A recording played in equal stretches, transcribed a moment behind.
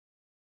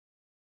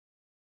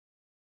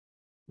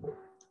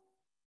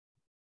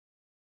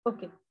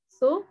Okay.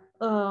 So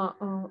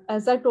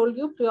as I told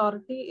you,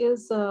 priority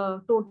is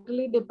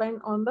totally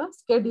depend on the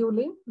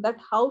scheduling, that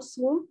how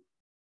soon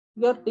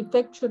your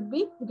defect should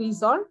be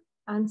resolved,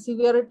 and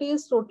severity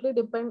is totally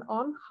depend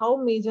on how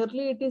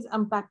majorly it is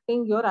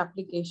impacting your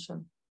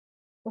application.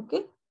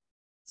 Okay.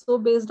 So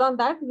based on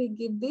that, we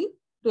give the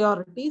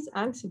priorities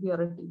and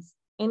severities.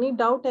 Any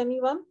doubt,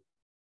 anyone?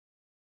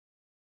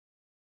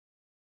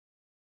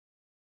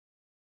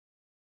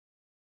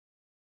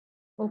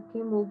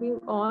 Okay, moving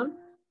on.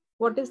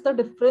 What is the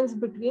difference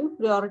between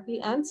priority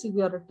and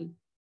severity?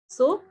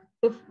 So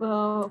if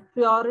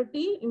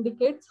priority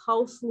indicates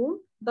how soon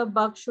the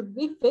bug should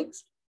be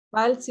fixed,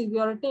 while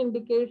severity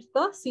indicates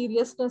the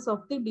seriousness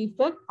of the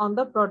defect on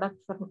the product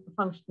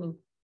functioning.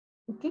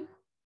 Okay.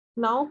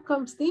 Now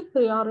comes the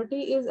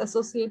priority is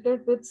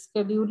associated with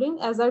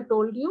scheduling, as I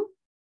told you,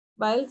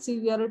 while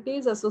severity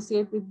is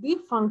associated with the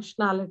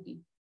functionality.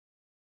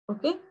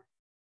 Okay.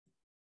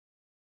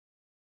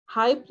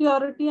 High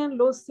priority and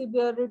low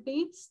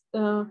severity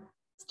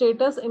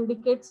status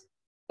indicates.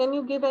 Can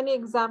you give any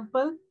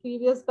example?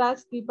 Previous batch,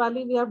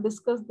 Deepali, we have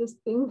discussed this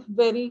thing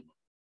very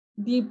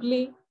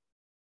deeply,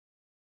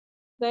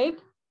 right?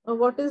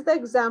 What is the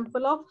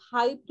example of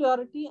high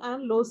priority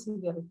and low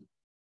severity?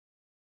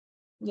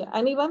 Yeah,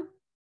 anyone?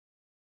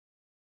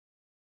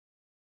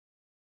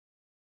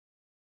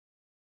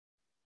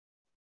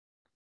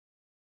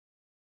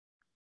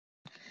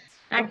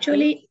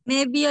 Actually, Okay.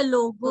 Maybe a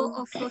logo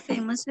of a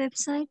famous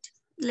website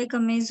like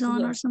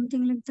Amazon or Yes.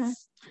 something like that.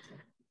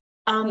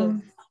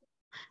 um,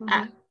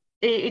 Yes.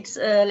 it's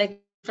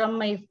like from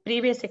my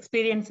previous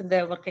experience in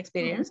the work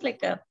experience,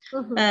 like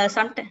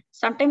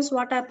sometimes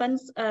what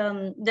happens,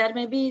 there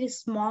may be a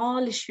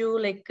small issue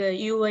like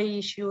UI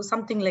issue,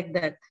 something like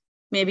that,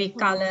 maybe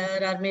color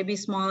or maybe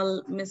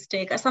small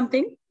mistake or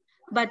something.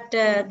 But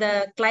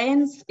the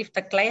clients, if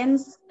the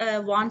clients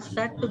wants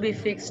that to be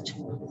fixed,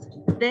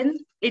 then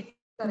it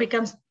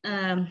becomes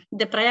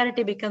the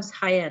priority becomes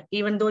higher,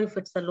 even though if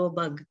it's a low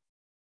bug.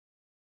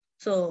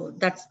 So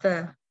that's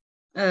the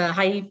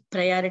high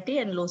priority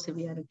and low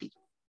severity.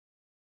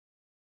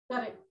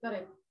 Correct,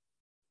 correct.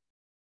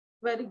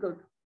 Very good.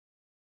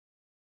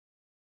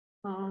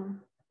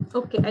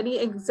 Okay, any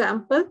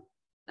example?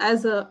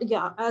 As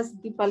as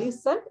Deepali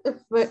said,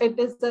 if it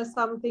is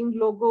something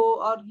logo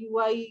or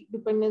UI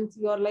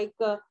dependency, or like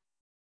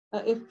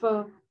if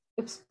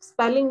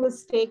spelling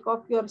mistake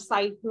of your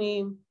site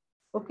name,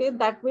 okay,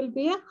 that will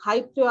be a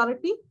high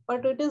priority,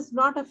 but it is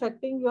not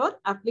affecting your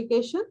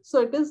application,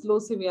 so it is low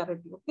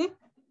severity. Okay,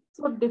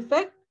 so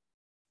defect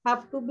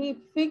have to be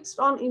fixed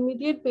on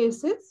immediate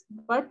basis,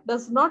 but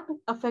does not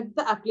affect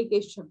the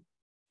application.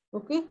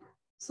 Okay,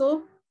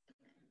 so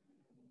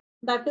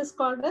that is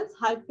called as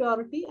high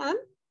priority and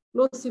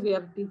low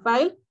severity.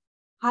 While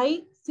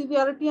high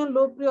severity and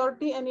low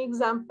priority, any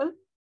example?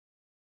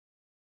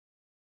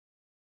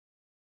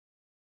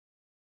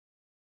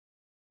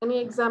 Any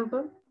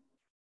example?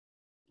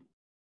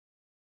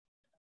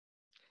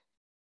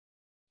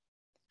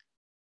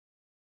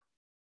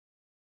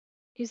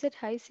 Is it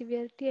high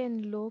severity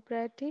and low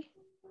priority?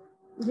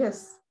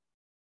 Yes.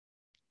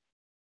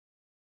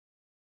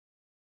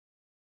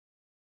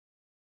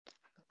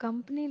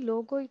 Company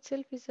logo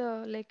itself is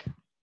a like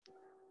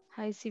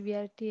high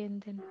severity,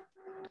 and then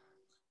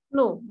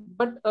No,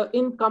 but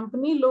in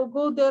company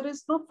logo, there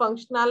is no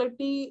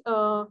functionality.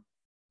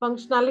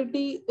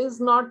 Functionality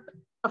is not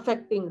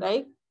affecting,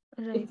 right?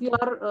 right. If you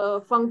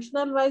are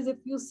functional wise, if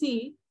you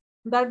see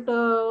that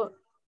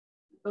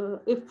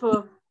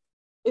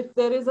if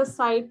there is a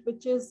site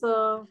which is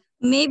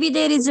Maybe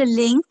there is a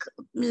link,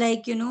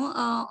 like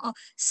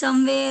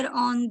somewhere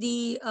on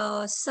the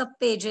sub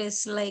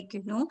pages, like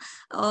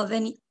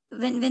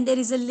when there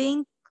is a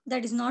link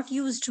that is not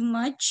used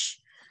much,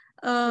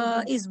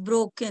 is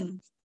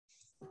broken.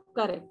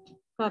 correct,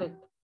 correct.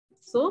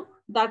 So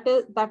that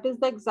is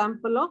the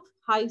example of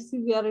high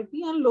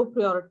severity and low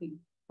priority.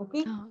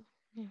 Okay.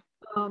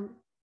 Yeah.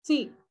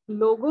 See,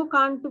 logo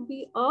can't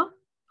be a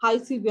high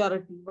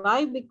severity.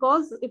 Why?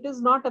 Because it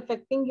is not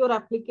affecting your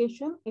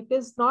application. It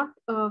is not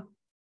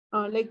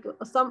like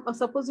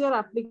suppose your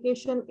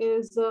application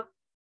is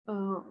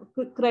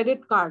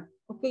credit card.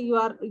 Okay, you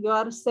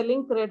are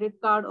selling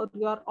credit card, or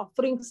you are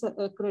offering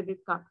credit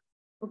card.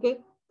 Okay,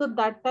 so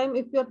that time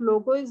if your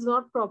logo is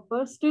not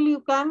proper, still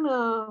you can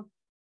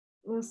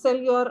sell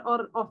your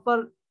or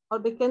offer, or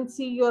they can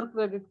see your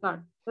credit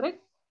card,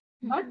 correct?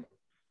 But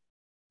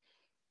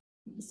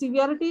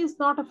severity is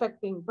not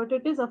affecting, but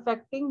it is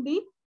affecting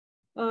the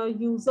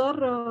user,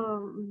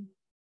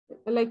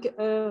 like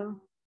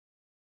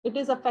it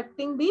is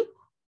affecting the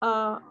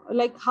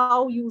like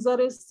how user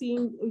is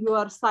seeing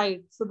your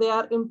site, so they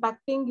are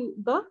impacting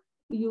the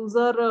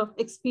user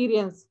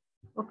experience.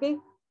 Okay,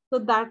 so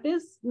that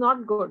is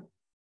not good.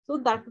 So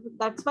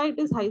that's why it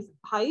is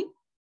high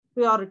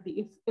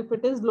priority if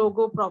it is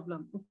logo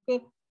problem.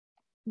 Okay,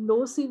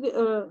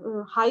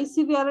 high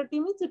severity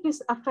means it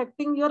is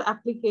affecting your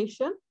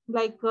application,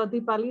 like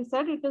Deepali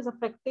said, it is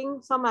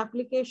affecting some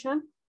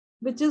application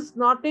which is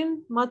not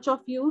in much of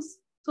use,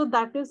 so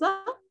that is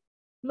a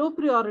low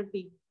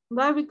priority.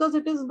 Why? Because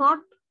it is not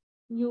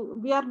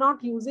we are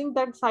not using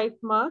that site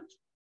much,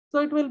 so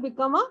it will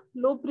become a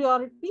low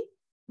priority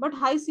but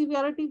high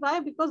severity. Why?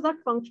 Because that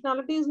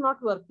functionality is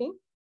not working,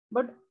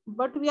 but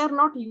we are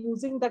not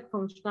using that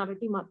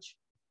functionality much,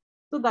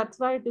 so that's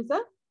why it is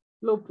a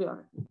low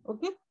priority.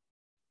 Okay,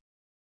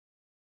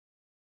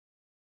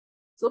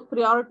 so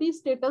priority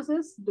status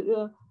is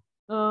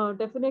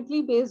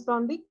definitely based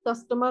on the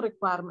customer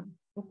requirement.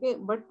 Okay,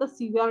 but the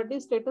severity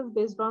status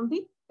based on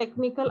the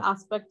technical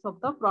aspects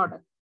of the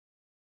product.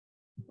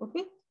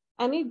 Okay,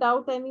 any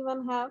doubt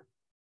anyone have?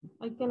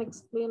 I can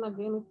explain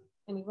again if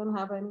anyone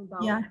have any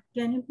doubt. Yeah,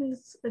 can you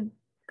please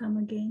come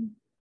again?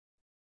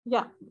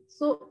 Yeah,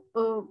 so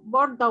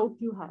what doubt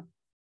you have?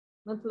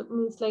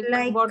 Means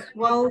like what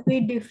how we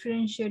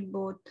differentiate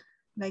both,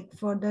 like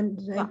for the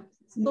yeah.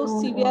 So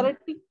low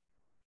severity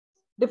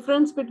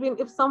difference between,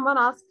 if someone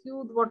asks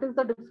you what is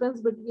the difference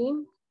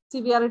between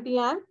severity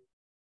and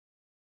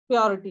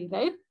purity,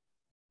 right?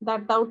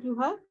 That doubt you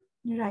have?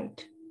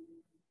 right.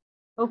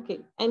 Okay,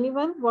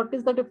 anyone, what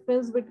is the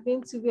difference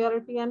between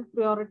severity and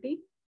priority?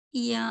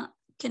 Yeah,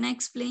 can I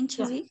explain,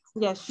 Chavi?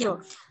 Yeah,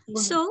 sure.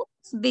 So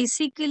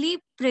basically,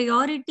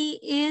 priority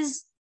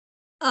is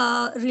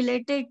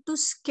related to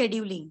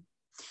scheduling,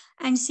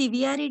 and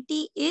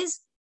severity is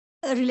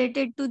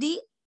related to the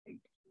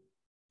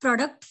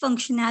product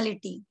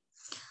functionality,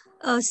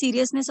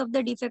 seriousness of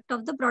the defect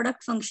of the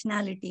product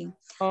functionality.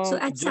 So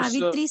as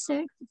Savitri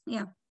said,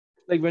 yeah.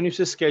 Like when you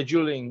say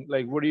scheduling,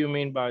 like what do you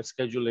mean by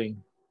scheduling?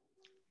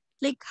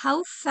 Like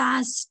how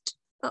fast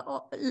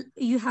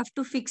you have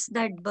to fix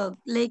that bug.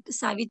 Like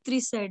Savitri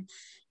said,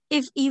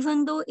 if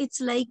even though it's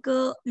like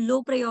a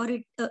low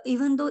priority,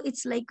 even though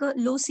it's like a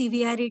low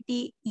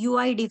severity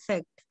UI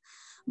defect,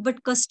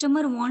 but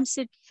customer wants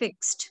it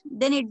fixed,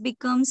 then it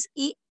becomes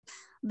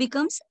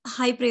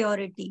high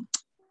priority.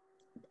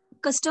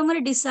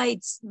 Customer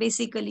decides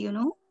basically,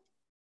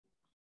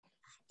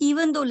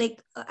 even though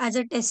like as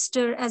a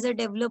tester, as a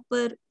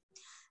developer,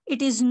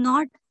 it is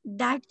not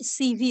that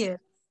severe,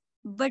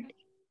 but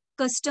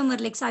customer,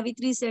 like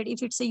Savitri said,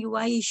 if it's a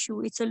UI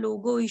issue, it's a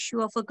logo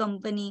issue of a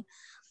company,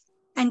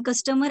 and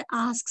customer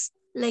asks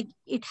like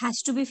it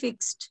has to be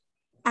fixed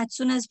as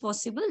soon as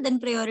possible, then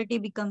priority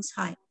becomes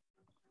high.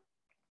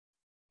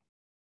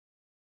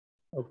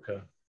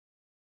 Okay.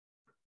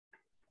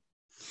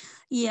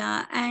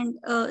 Yeah, and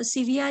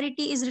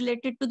severity is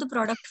related to the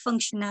product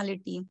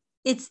functionality.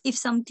 It's if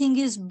something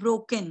is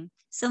broken,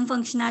 some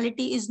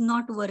functionality is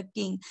not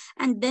working,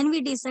 and then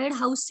we decide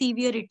how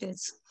severe it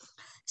is.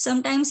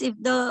 Sometimes if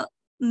the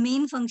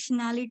main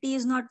functionality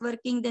is not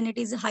working, then it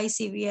is high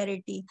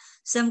severity.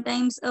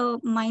 Sometimes a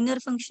minor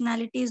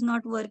functionality is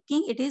not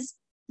working, it is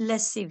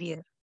less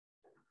severe.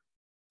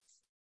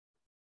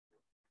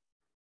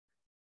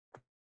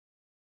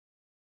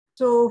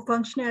 So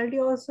functionality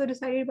also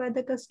decided by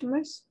the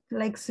customers,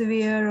 like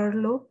severe or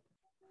low?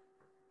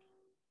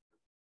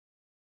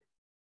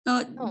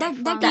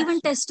 That even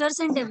testers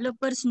and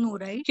developers know,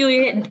 right?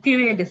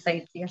 QA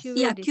decides, yes.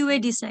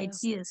 QA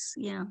decides, yes.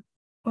 Yeah.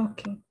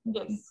 Okay.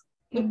 Yes,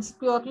 it's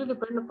purely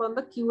depend upon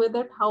the QA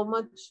that how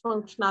much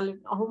functionality,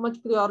 how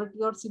much priority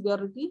or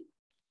severity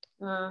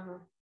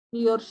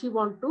he or she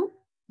want to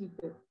keep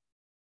it.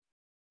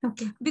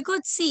 Okay.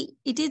 Because see,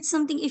 it is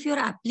something, if your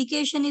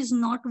application is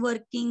not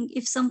working,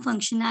 if some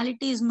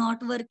functionality is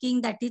not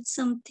working, that is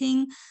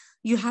something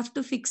you have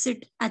to fix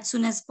it as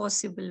soon as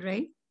possible,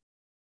 right?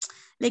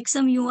 Like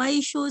some UI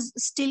issues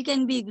still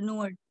can be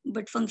ignored,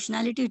 but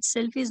functionality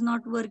itself is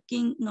not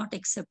working, not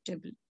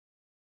acceptable.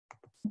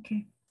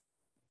 Okay.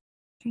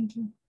 Thank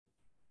you.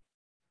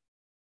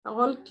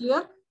 All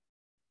clear?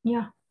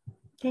 Yeah.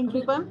 Thank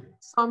you. Everyone,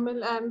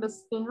 Samil and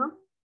Sneha?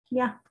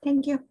 Yeah.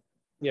 Thank you.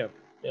 Yeah.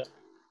 Yeah.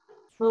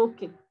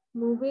 Okay,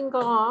 moving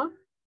on.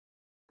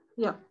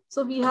 Yeah,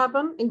 so we have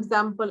an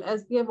example,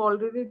 as we have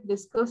already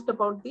discussed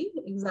about the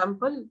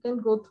example. You can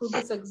go through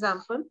this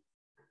example.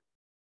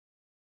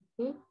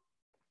 Okay.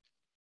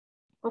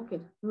 Okay,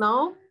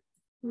 now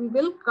we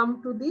will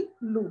come to the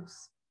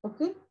loops.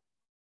 Okay.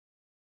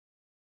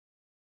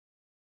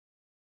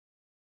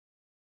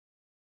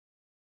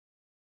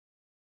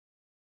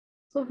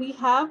 So we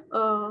have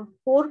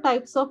 4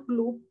 types of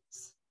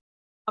loops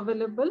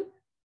available: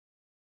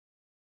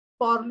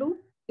 for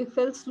loop, if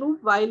else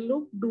loop, while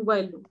loop, do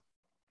while loop.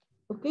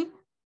 Okay.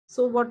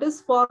 So what is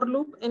for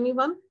loop?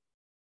 Anyone?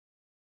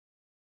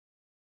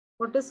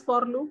 What is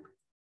for loop?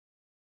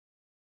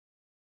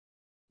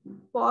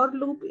 For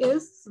loop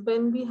is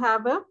when we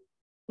have a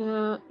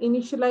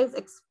initialize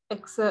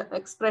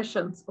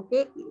expressions.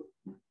 Okay,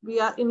 we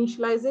are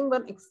initializing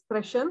one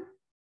expression.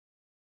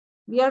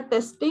 We are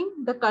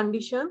testing the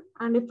condition,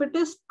 and if it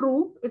is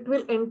true, it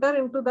will enter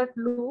into that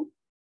loop,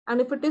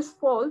 and if it is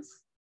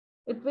false,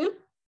 it will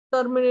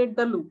terminate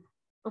the loop.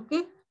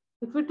 Okay,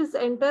 if it is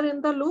enter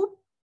in the loop,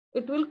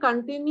 it will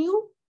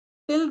continue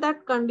till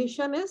that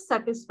condition is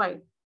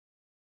satisfied.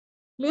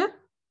 Clear?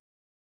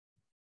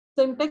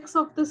 Syntax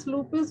of this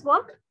loop is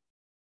what?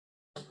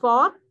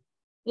 For,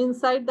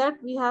 inside that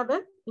we have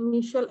an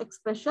initial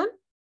expression,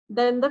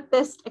 then the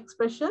test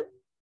expression,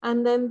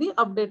 and then the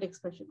update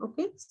expression.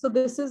 Okay, so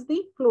this is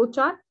the flow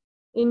chart.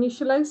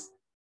 Initialize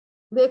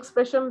the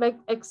expression like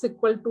x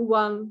equal to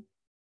 1,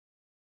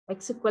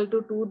 x equal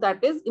to 2,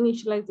 that is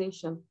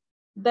initialization.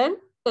 Then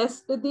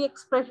test the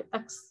expression,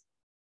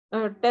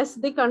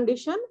 test the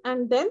condition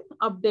and then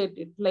update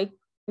it. Like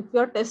if you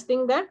are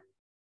testing that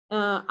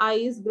I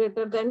is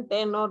greater than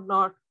 10 or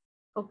not,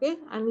 okay,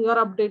 and you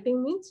are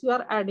updating means you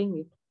are adding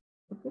it.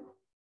 Okay,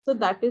 so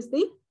that is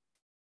the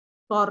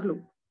for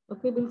loop.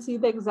 Okay, we'll see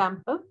the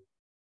example.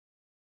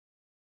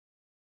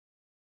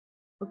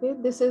 Okay,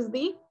 this is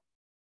the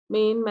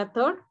main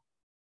method.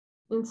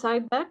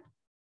 Inside that,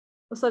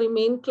 sorry,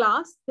 main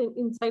class. Then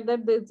inside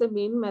that there is a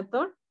main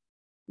method.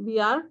 We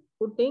are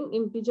putting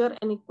integer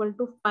n equal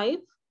to 5,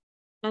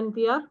 and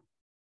we are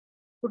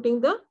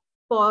putting the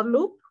for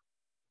loop.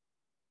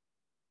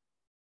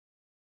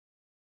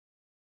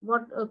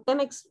 What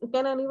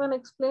can anyone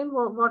explain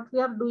what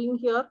we are doing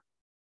here?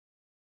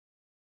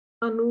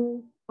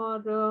 Anu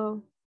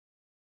or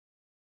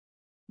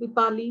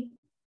Dipali?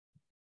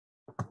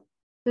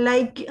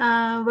 Like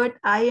what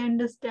I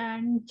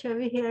understand,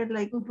 Chavi, here,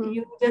 like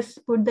you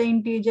just put the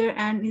integer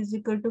n is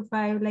equal to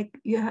 5, like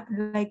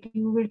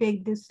you will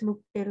take this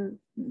loop till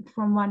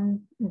from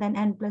 1, then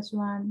n plus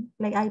 1,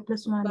 like I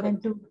plus 1,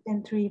 Correct. then 2,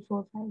 then 3,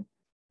 4,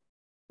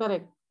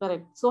 5.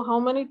 Correct. So how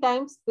many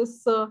times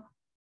this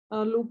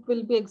loop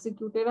will be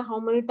executed? How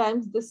many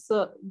times this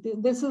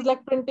this is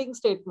like printing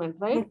statement,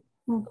 right?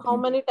 Okay. How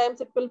many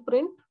times it will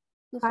print?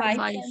 So 5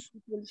 times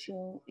it will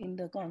show in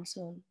the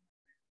console.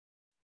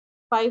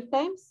 5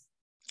 times?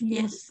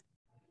 Yes.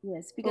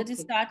 Yes, because it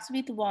starts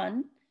with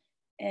 1,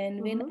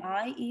 and when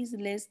I is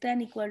less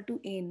than equal to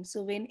n,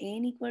 so when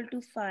n equal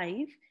to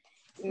 5,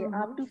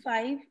 up to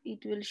 5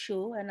 it will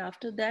show, and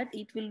after that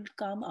it will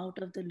come out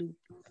of the loop.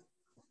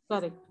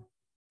 Correct.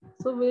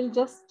 So we'll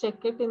just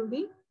check it in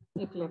the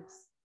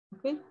Eclipse.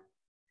 Okay.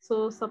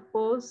 So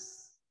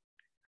suppose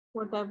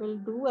what I will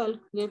do, I'll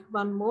create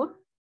one more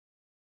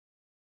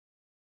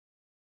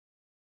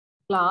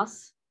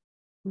class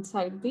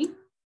inside the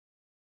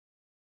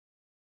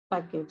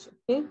package.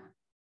 Okay.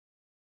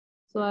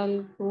 So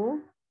I'll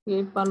go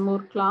create one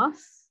more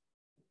class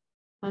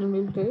and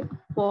we'll take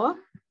for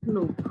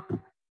loop.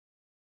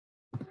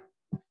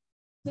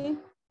 Okay.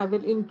 I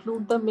will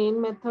include the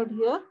main method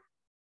here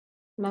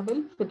and I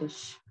will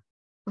finish.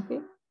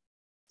 Okay.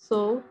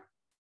 So,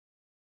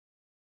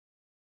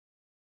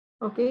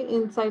 okay,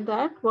 inside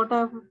that, what I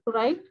have to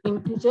write?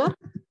 Integer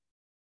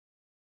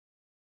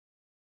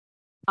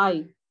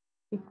I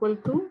equal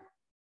to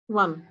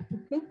 1.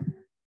 Okay.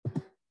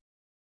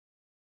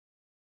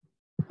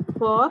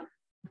 For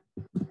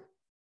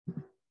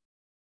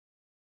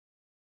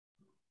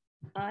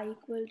I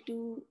equal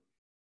to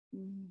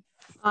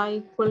I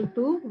equal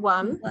to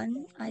 1.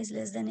 1, I is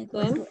less than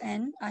equal to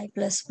n, I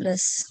plus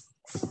plus.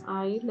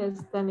 I less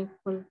than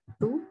equal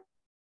to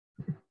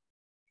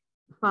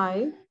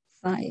 5.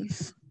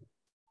 5.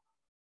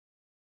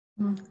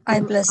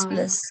 I plus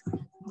plus.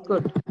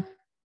 Good.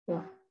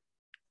 Yeah.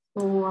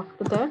 So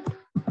after that,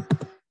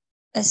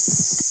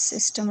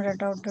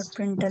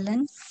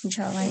 system.out.println,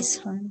 Java is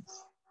fine.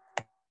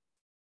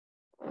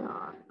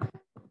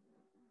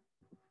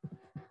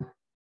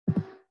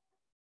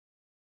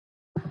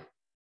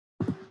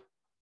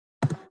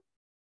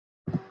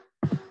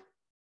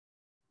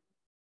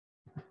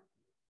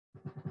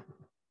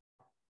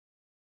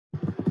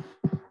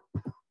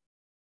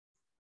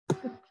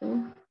 okay.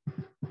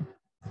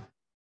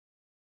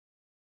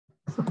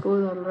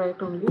 Suppose I'll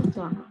write only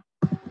Java.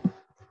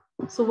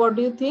 So what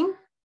do you think?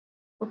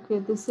 Okay,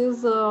 this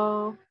is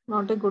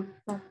not a good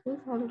practice.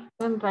 I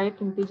can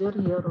write integer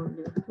here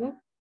only. Okay.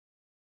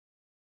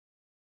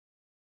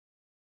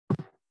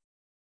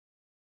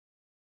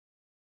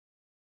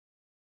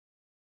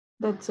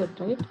 That's it,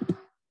 right?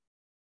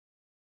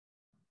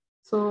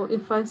 So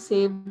if I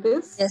save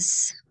this,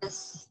 yes,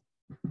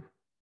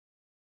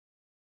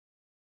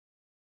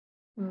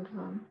 and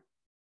run.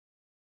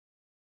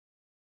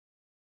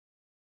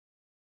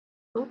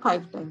 So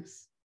 5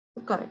 times.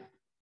 Correct.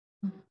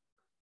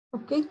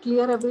 Okay,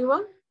 clear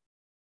everyone?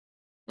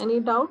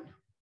 Any doubt?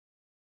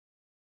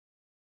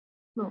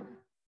 No.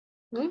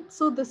 Right?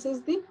 So this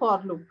is the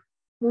for loop.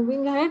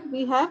 Moving ahead,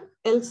 we have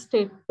else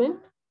statement,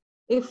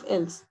 if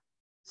else.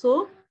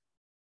 So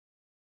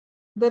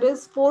there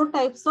is 4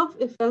 types of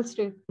if else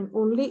statement.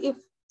 Only if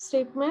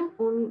statement,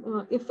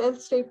 if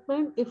else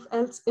statement, if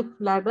else, if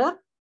ladder,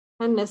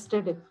 and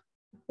nested if.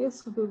 Okay,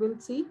 so we will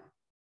see.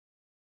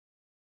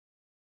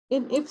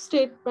 In if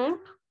statement,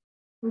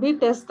 we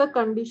test the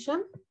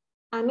condition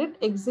and it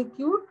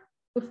execute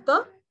if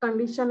the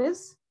condition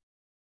is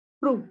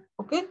true.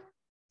 Okay.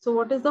 So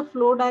what is the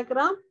flow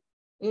diagram?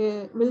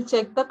 We'll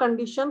check the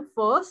condition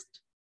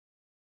first.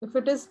 If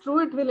it is true,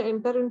 it will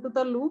enter into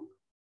the loop.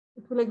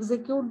 It will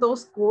execute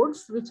those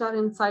codes which are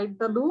inside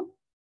the loop,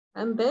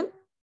 and then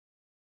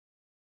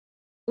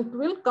it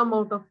will come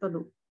out of the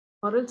loop.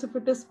 Or else if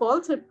it is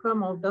false, it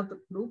come out of the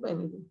loop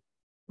anyway.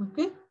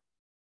 Okay.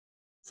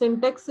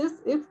 Syntax is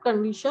if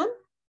condition,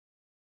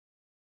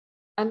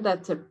 and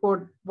that's it.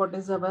 Code,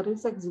 whatever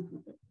is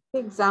executed.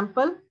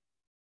 Example.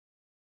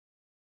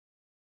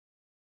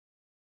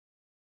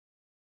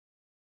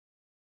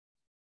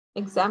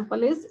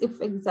 Example is,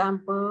 if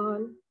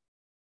example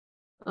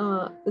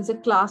is a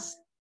class,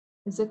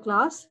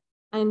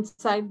 and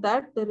inside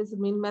that there is a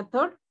main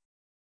method,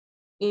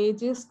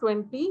 age is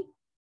 20.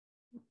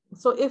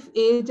 So if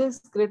age is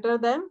greater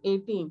than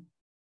 18,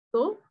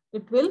 so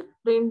it will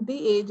print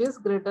the age is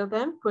greater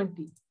than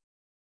 20.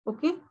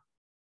 Okay.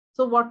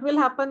 So what will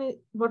happen?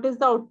 What is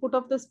the output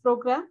of this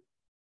program?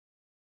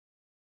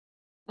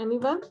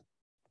 Anyone?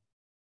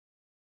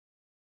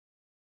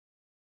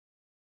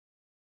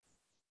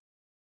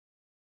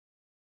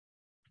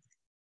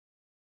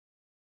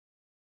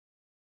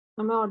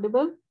 Am I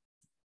audible?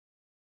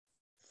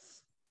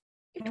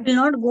 It will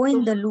not go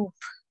in the loop.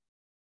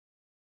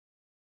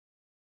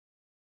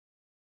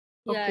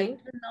 Yeah, Okay. it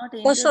will not Oh,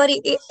 enter.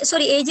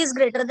 sorry, age is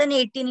greater than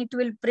 18. It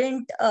will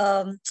print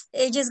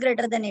age is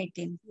greater than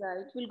 18. Yeah,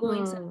 it will go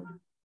inside.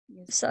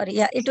 Yes. Sorry,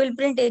 yeah, it will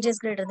print age is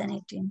greater than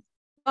 18.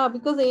 Yeah,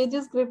 because age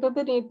is greater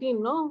than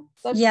 18, no?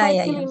 That's Yeah, why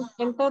yeah, it will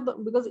yeah. enter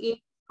because age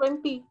is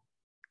 20.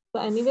 So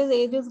anyways,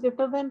 age is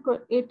greater than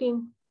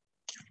 18.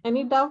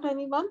 Any doubt,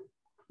 anyone?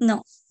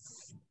 No.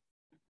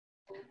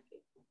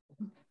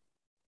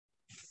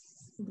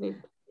 Great.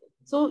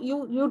 So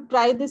you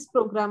try this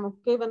program,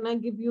 okay? When I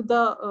give you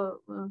the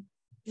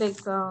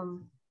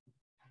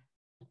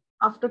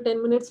after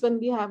 10 minutes when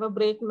we have a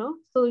break now,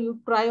 so you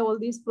try all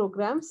these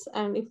programs,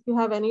 and if you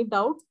have any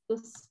doubt,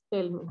 just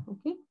tell me,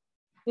 okay?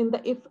 In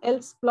the if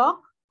else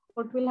block,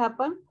 what will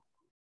happen?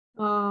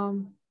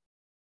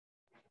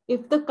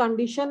 If the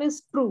condition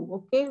is true,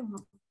 okay,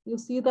 you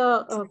see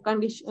the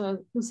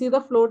condition, you see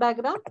the flow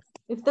diagram.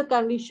 If the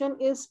condition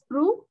is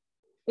true,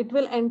 it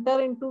will enter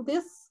into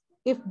this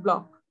if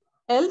block.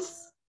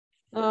 Else,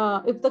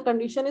 if the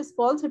condition is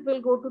false, it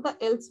will go to the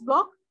else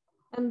block,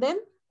 and then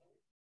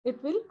it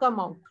will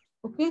come out.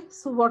 Okay,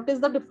 so what is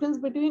the difference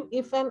between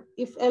if and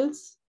if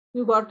else?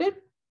 You got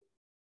it?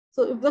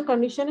 So if the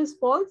condition is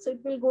false, it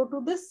will go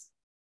to this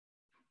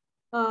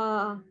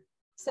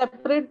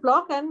separate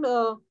block and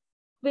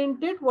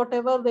print it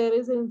whatever there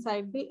is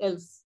inside the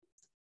else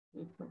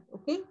statement.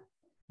 Okay.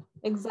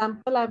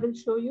 Example I will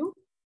show you.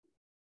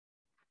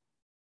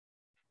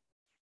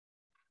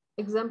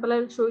 Example I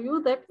will show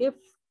you that if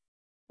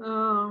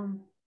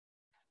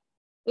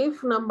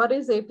number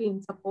is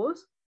 18,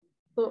 suppose.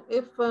 So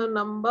if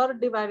number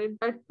divided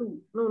by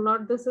 2, no,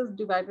 not this is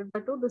divided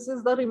by 2, this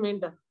is the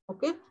remainder.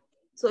 Okay.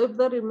 So if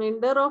the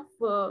remainder of,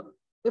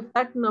 if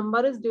that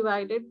number is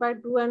divided by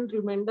 2 and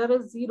remainder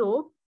is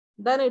 0,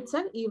 then it's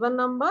an even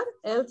number,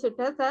 else it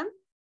has an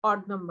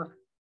odd number.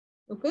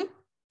 Okay.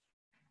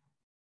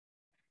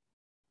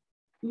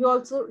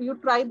 You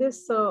try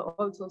this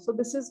also. So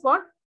this is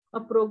what a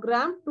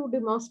program to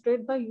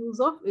demonstrate the use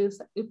of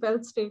if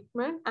else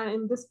statement. And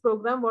in this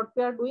program, what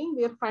we are doing,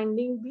 we are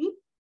finding the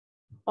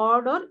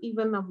odd or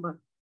even number.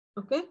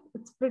 Okay,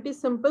 it's pretty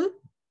simple.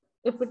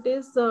 If it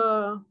is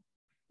the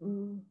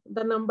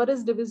number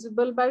is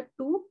divisible by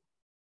 2,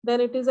 then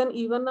it is an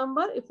even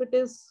number. If it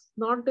is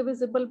not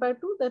divisible by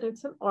 2, then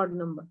it's an odd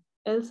number,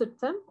 else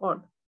it's an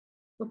odd.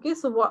 Okay,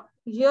 so what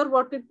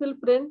it will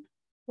print?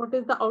 What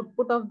is the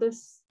output of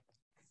this?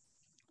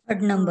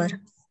 Odd number.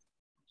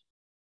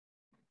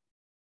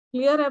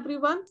 Clear,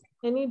 everyone?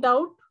 Any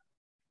doubt?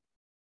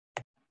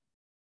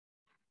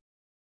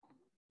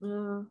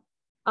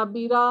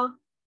 Abira,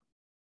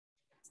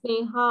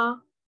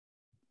 Sneha,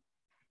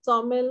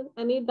 Somil,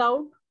 any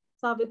doubt?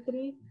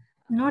 Savitri?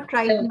 Not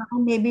right now.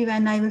 Maybe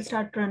when I will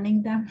start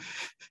running them.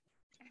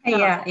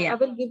 Yeah. I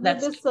will give you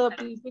this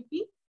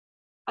PPT.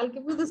 I'll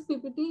give you this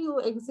PPT. You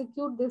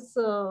execute this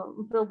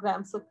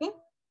programs. Okay.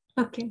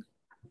 Okay.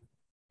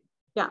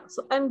 Yeah.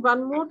 So, and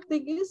one more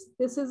thing is,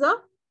 this is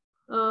a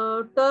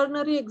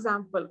ternary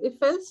example.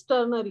 If else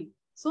ternary.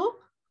 So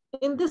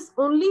in this,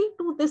 only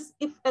to this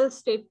if else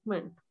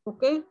statement.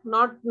 Okay.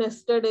 Not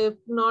nested if,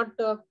 not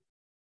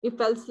if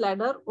else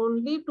ladder.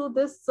 Only to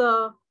this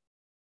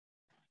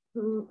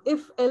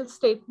if else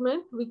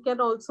statement we can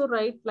also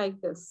write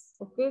like this.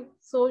 Okay.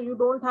 So you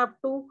don't have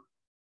to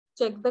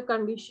check the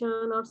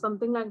condition or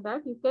something like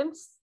that. You can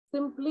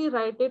simply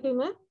write it in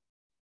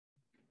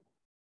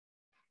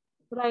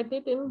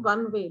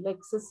one way,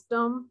 like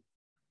system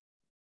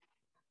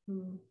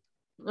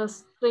a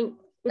string.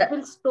 It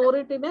will store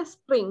it in a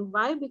string.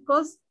 Why?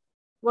 Because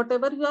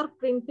whatever you are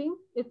printing,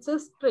 it's a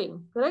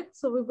string, correct?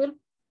 So we will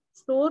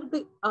store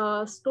the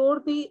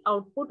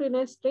output in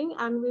a string,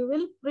 and we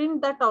will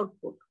print that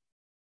output.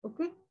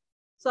 Okay.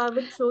 So I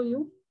will show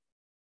you.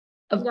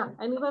 Yeah.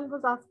 Anyone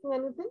was asking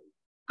anything?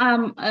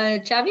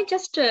 Chavi,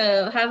 just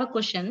have a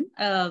question.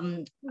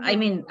 I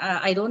mean,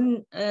 I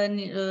don't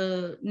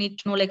need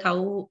to know like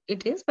how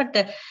it is, but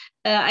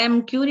I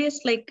am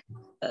curious, like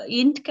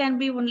int can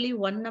be only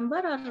one number,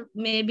 or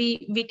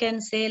maybe we can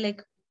say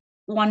like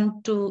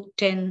 1 to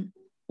 10,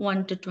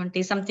 1 to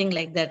 20, something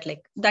like that.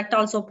 Like that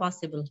also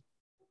possible.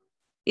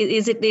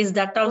 Is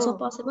that also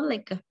possible?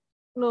 Like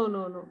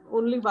no,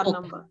 only one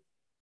number.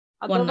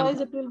 Otherwise,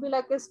 it will be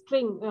like a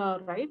string,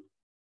 right?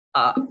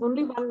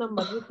 Only one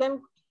number. You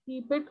can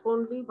keep it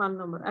only one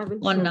number. I will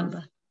One show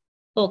number.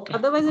 you. Okay.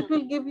 Otherwise, it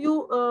will give you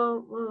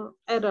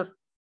error.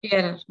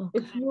 Error. Okay.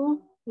 If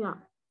you, yeah,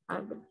 I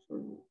will show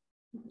you.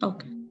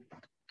 Okay.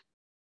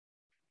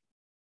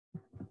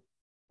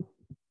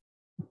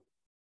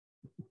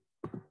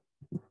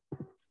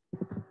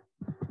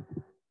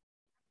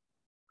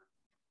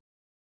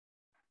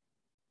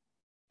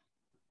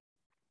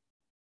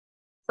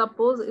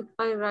 Suppose if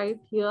I write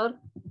here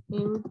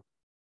in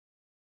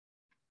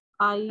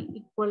I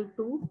equal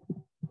to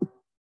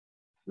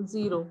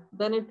 0,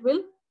 then it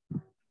will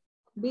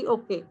be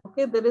okay.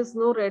 Okay, there is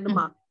no red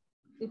mark.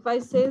 If I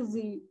say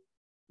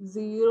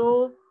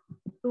 0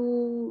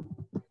 to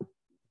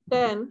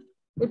 10,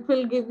 it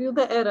will give you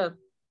the error,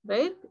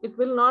 right? It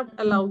will not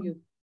allow you.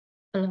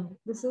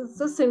 This is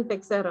a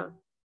syntax error.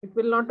 It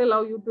will not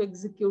allow you to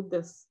execute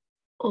this.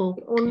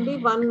 Okay. Only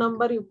one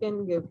number you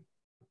can give,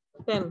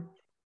 10.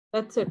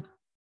 That's it.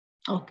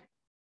 Okay.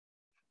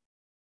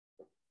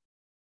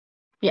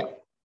 Yeah.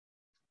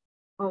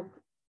 Okay.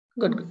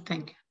 Good, good.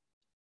 Thank you.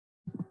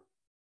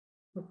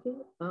 Okay.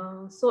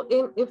 So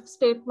in if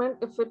statement,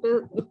 if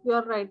you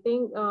are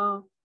writing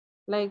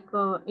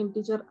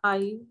integer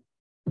I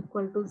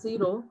equal to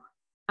 0,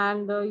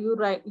 and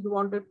you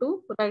wanted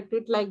to write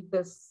it like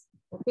this.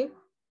 Okay.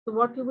 So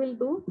what you will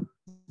do,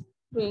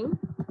 string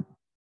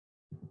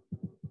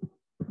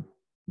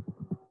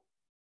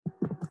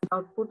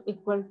output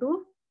equal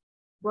to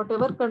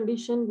whatever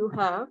condition you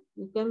have,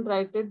 you can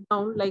write it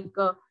down like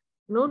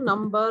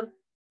number,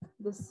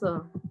 this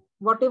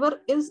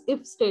whatever is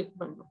if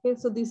statement. Okay,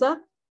 so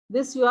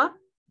this you are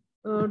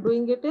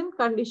doing it in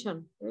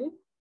condition, right?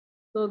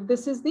 So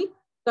this is the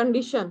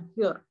condition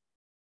here.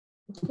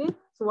 Okay,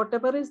 so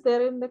whatever is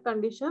there in the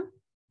condition,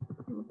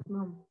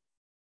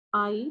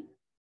 I,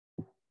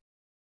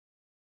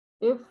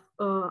 if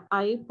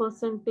I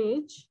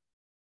percentage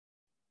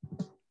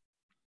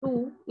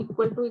 2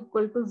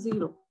 equal to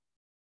 0.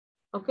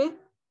 Okay,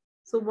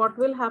 so what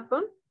will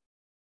happen?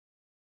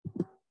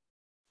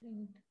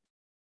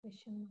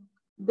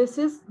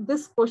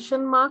 This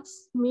question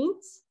marks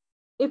means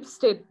if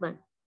statement,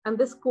 and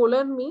this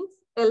colon means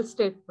else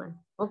statement.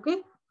 Okay,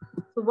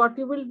 so what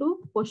you will do,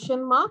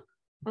 question mark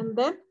and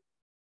then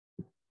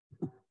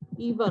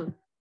even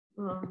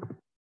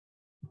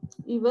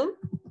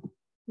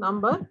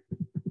number.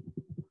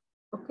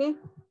 Okay,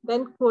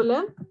 then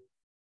colon,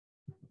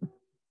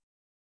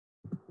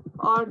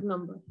 odd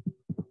number.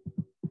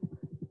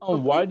 Oh,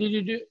 okay.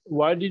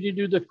 Why did you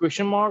do the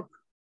question mark?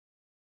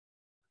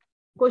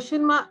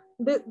 Question mark,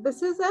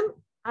 this is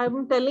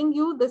I'm telling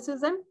you, this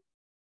is an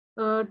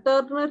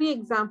ternary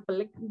example.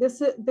 Like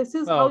this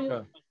is how okay.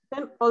 you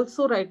can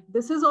also write.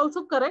 This is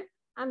also correct,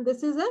 and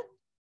this is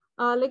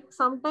a like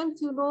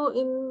sometimes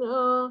in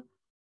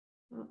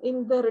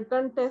the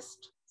written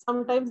test,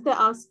 sometimes they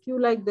ask you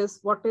like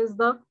this: what is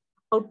the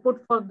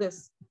output for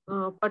this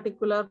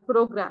particular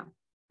program?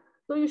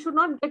 So you should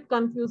not get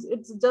confused.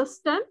 It's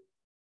just an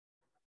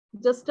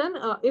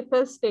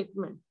if-else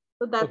statement.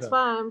 So that's Okay.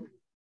 why I'm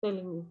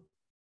telling you.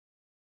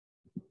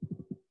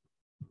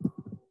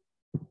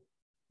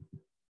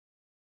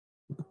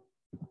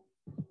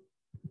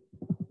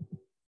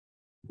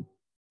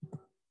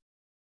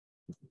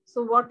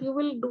 So what you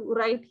will do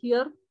right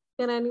here,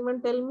 can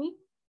anyone tell me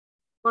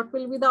what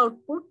will be the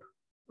output?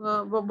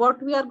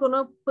 What we are going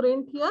to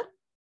print here?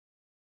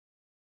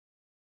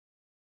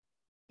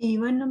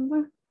 Even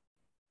number?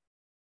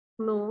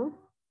 No.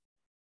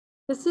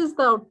 This is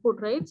the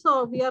output, right?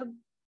 So we are,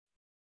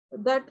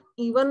 that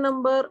even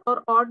number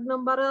or odd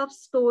number are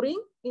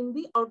storing in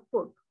the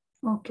output.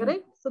 Okay.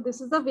 Correct? So this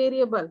is a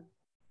variable.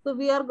 So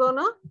we are going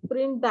to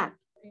print that.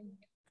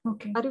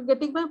 Okay. Are you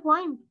getting my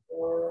point?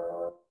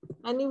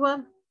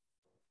 Anyone?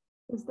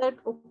 Is that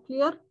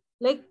clear?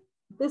 Like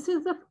this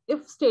is the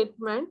if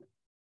statement.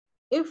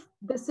 If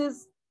this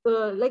is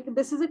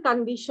this is a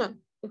condition.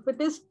 If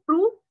it is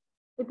true,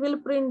 it will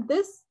print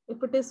this.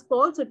 If it is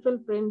false, it will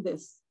print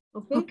this.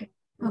 Okay. Okay.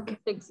 Okay.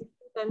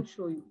 Execute and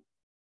show you.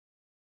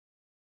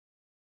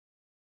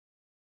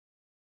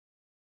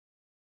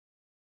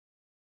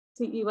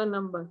 See even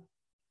number,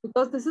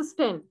 because this is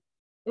 10.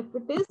 If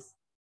it is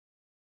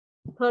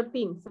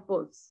 13,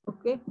 suppose.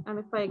 Okay. And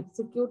if I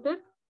execute it,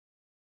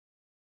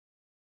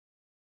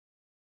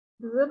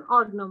 this is an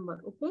odd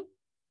number. Okay.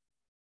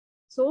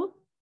 So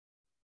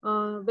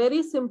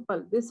very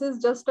simple. This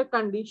is just a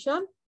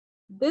condition.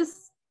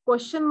 This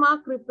question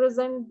mark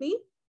represents the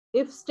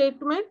if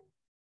statement,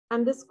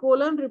 and this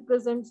colon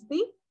represents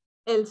the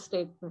else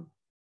statement.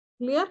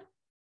 Clear?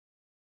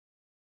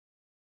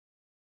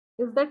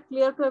 Is that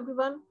clear to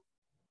everyone?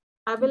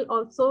 I will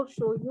also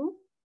show you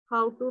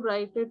how to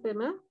write it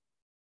in a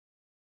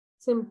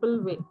simple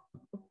way.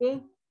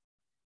 Okay.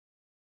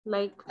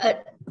 Like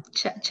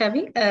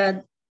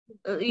Chavi,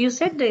 you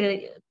said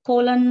the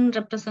colon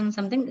represents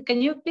something.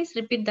 Can you please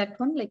repeat that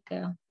one? Like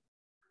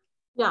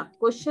yeah,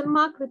 question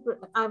mark.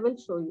 I will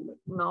show you.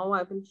 Now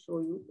I will show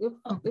you.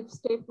 If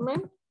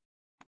statement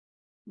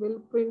will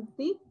print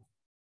the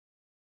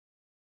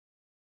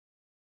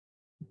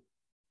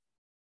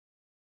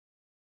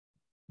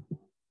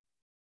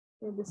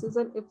Okay, this is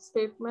an if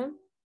statement.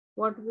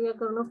 What we are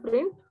going to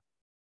print?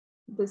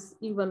 This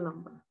even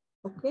number.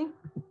 Okay.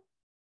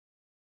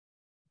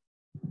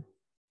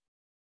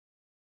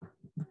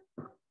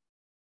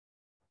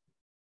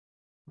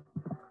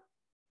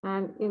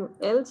 And in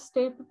else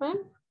statement,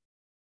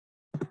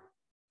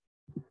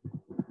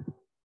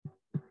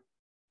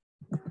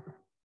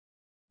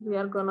 we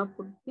are going to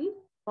put the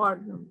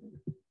odd number.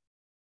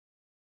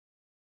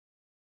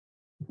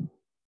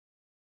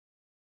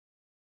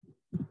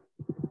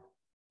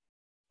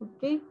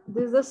 Okay,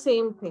 this is the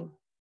same thing.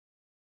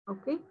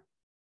 Okay,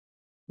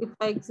 if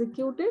I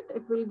execute it,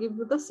 it will give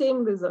you the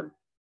same result.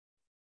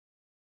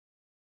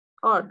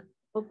 Odd.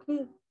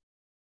 Okay,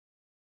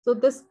 so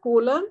this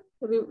colon,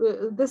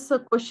 this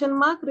question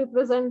mark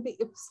represents the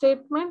if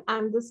statement,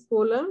 and this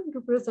colon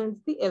represents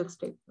the else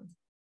statement.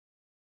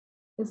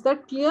 Is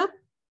that clear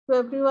to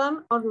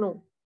everyone or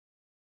no?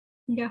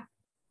 Yeah.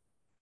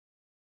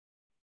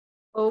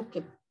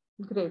 Okay,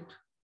 great.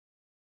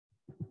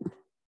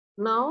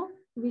 Now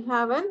we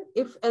have an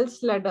if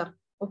else ladder.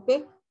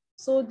 Okay,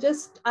 so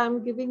just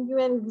I'm giving you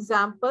an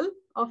example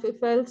of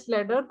if else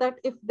ladder, that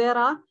if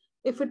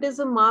it is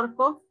a mark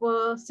of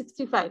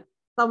 65,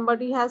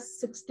 somebody has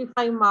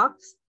 65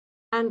 marks,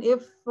 and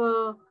if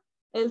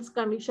else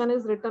condition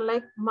is written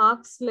like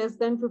marks less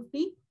than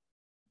 50,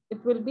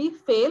 it will be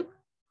fail.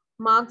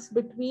 Marks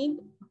between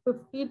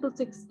 50 to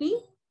 60,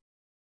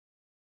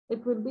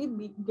 it will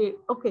be gate.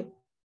 Okay,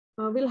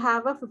 we'll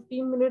have a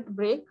 15-minute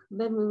break,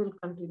 then we will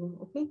continue.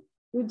 Okay,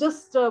 you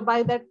just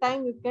by that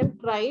time you can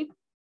try it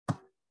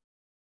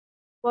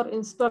for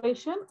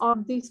installation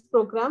of these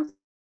programs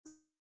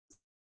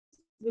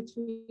which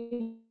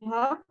we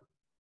have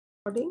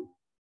recording.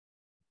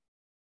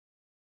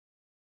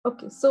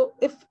 Okay, so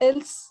if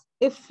else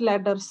if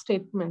ladder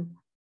statement.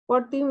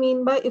 What do you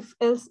mean by if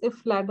else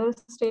if ladder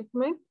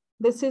statement?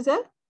 This is a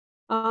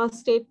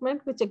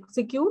statement which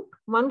execute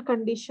one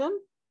condition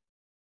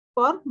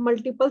for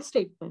multiple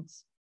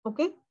statements.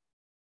 Okay,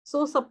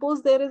 so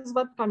suppose there is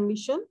one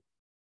condition,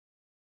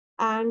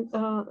 and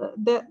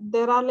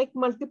there are like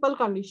multiple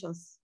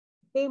conditions.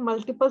 Okay,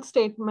 multiple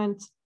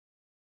statements.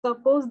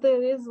 Suppose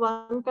there is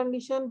one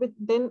condition with,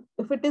 then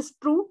if it is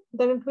true,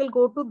 then it will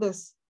go to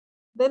this.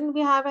 Then we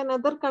have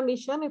another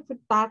condition. If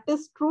that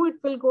is true, it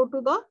will go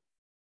to the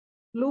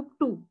loop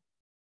 2.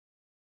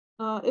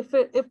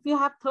 If you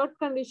have third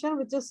condition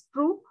which is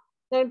true,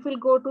 then it will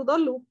go to the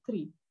loop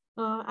 3,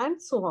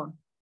 and so on.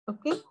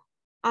 Okay,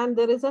 and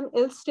there is an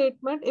else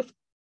statement. If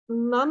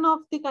none of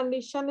the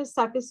condition is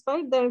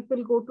satisfied, then it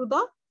will go to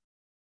the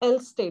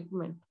else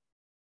statement.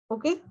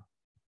 Okay,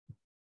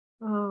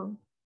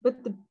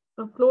 with the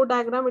flow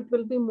diagram, it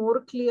will be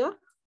more clear.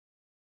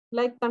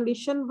 Like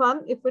condition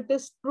 1, if it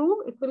is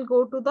true, it will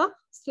go to the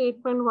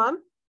statement 1.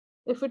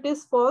 If it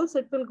is false,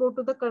 it will go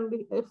to the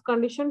if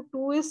condition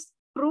 2 is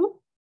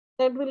true,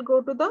 then it will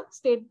go to the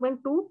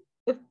statement 2.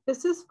 If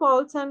this is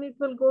false and it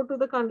will go to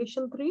the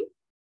condition 3,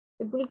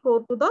 it will go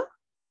to the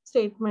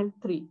statement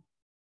 3,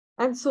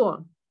 and so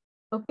on.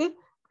 Okay,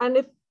 and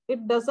if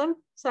it doesn't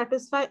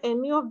satisfy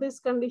any of this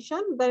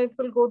condition, then it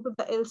will go to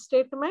the else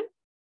statement,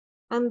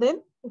 and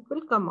then it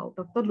will come out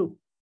of the loop.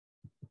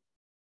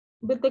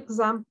 With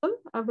example,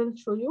 I will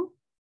show you.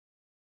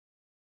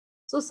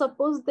 So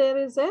suppose there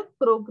is a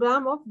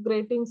program of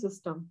grading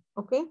system.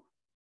 Okay,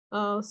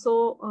 there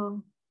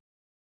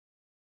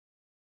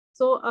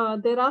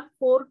are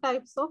 4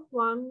 types of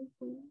 1,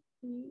 2,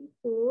 3,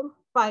 4,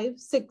 5,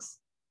 6.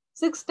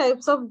 6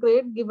 types of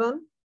grade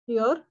given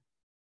here.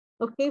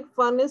 Okay,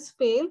 one is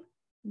fail,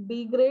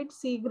 B grade,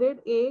 C grade,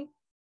 A,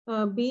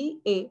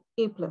 B, A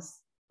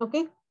plus.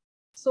 Okay,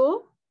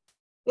 so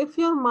if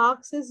your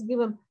marks is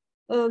given,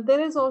 there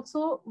is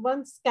also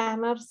one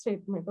scanner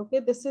statement. Okay,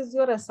 this is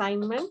your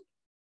assignment.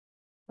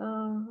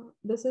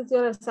 This is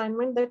your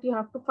assignment that you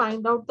have to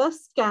find out the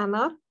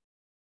scanner,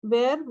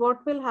 where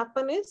what will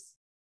happen is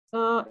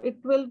it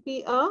will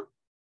be a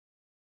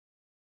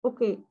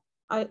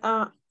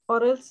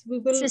or else we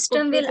will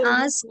system will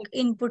ask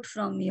input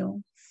from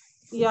you.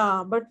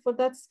 Yeah, but for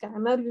that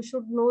scanner, you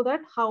should know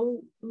that how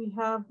we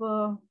have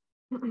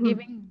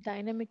giving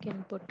dynamic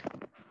input.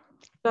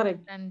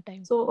 Correct.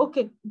 Runtime. So,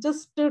 okay,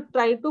 just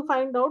try to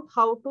find out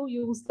how to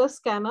use the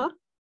scanner.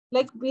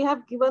 Like we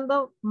have given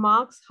the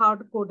marks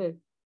hard coded,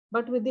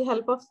 but with the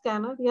help of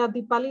scanner. Yeah,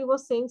 Deepali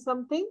was saying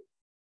something.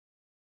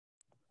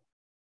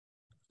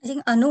 I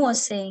think Anu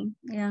was saying,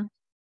 yeah.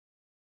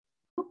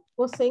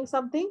 Was saying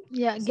something.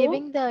 Yeah, so,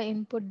 giving the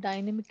input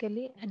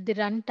dynamically at the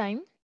runtime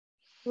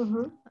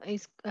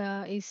is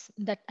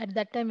that at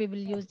that time we will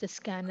use the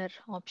scanner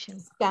option.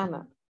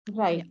 Scanner,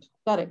 right?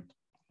 Yeah. Correct.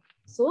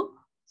 So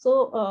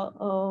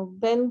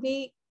when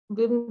we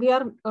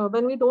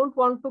don't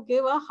want to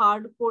give a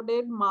hard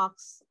coded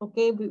marks,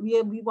 okay,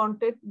 we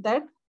wanted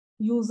that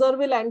user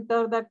will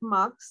enter that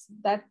marks.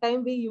 That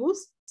time we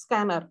use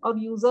scanner, or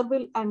user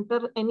will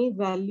enter any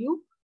value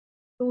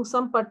to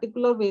some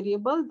particular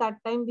variable.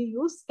 That time we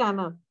use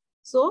scanner.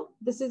 So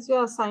this is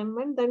your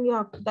assignment. Then you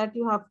have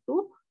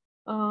to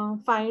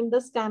find the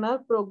scanner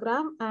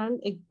program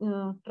and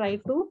try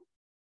to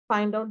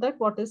find out that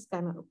what is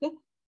scanner. Okay,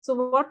 so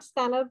what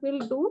scanner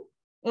will do,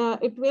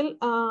 it will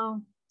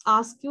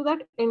ask you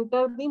that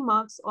enter the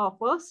marks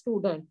of a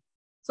student.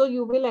 So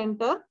you will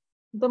enter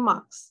the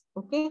marks.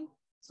 Okay,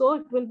 so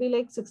it will be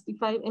like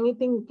 65,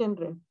 anything you can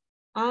write,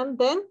 and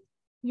then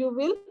you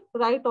will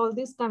write all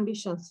these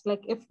conditions.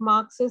 Like if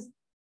marks is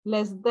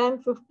less than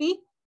 50,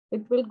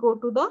 it will go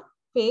to the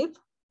fail.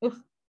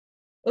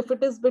 If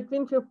it is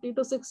between 50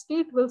 to 60,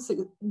 it will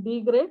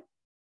B grade,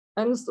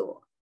 and so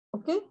on.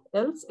 Okay,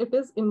 else it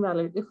is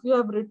invalid. If you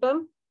have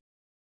written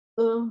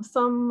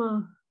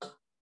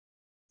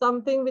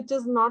something which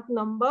is not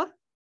number,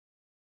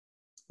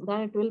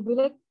 then it will be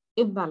like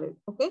invalid.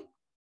 Okay.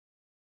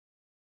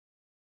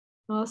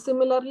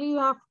 Similarly, you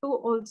have to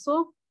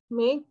also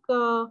make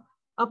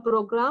a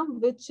program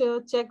which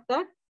check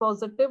that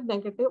positive,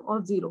 negative,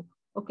 or 0.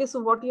 Okay, so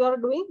what you are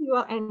doing, you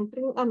are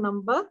entering a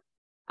number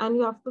and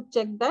you have to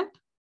check that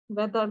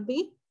whether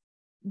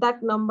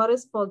that number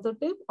is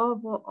positive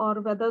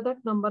or whether that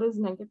number is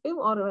negative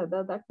or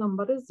whether that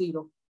number is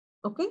 0.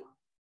 Okay,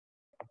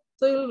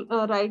 so you'll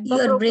write the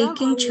You're program.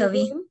 breaking,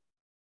 Chavi.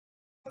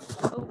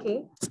 Okay,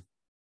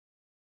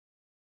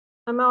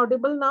 am I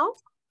audible now?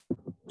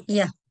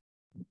 Yeah.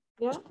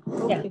 Yeah.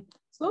 Okay. Yeah.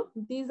 So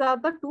these are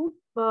the two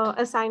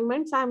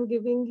assignments I am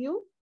giving you.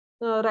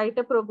 Write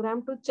a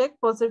program to check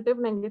positive,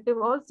 negative,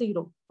 or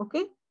 0.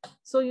 Okay.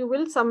 So you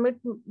will submit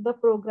the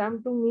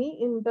program to me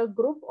in the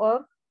group,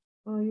 or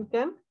you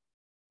can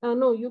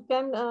you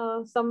can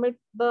submit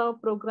the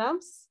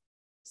programs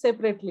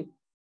separately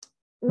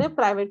in a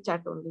private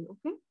chat only.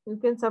 Okay. You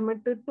can submit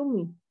it to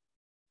me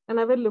and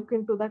I will look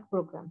into that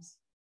programs.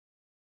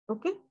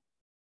 Okay.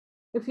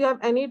 If you have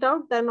any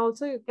doubt, then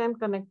also you can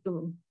connect to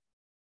me.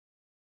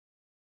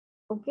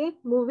 Okay,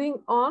 moving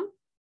on.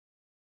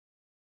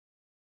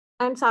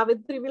 And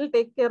Savitri will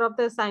take care of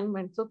the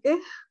assignments, okay?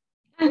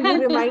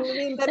 You remind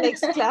me in the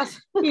next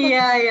class.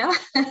 Yeah.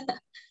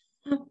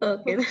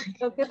 Okay.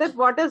 Okay, that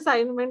what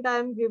assignment I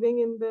am giving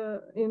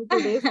in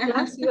today's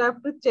class, you have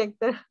to check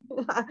that.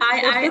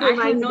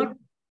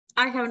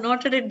 I have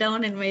noted it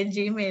down in my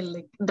Gmail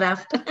like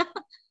draft.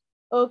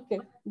 Okay,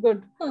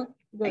 good. Oh,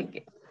 good. Thank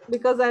you.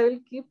 Because I will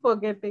keep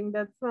forgetting.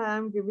 That's why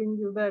I'm giving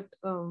you that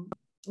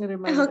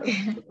reminder.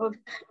 Okay.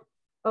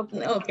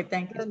 Okay. Okay,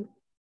 thank you. Then,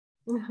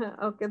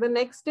 okay, the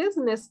next is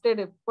nested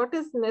if. What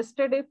is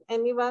nested if?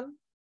 Anyone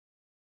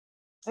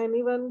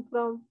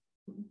from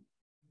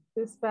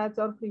this batch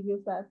or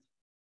previous batch?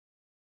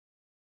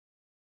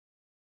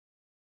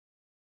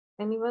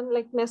 Anyone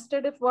like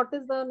nested if? What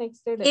is the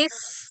nested if?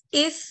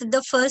 If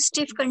the first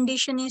if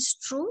condition is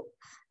true,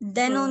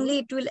 then only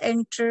it will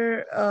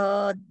enter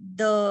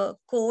the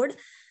code,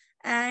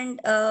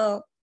 and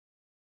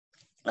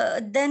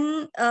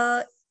then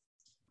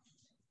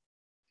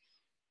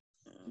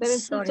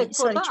it will check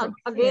for the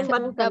again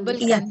one double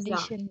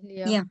condition.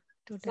 Yeah.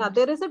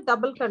 There is a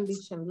double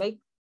condition, like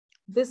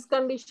this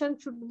condition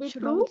should be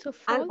true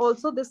and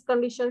also this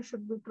condition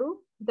should be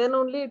true. Then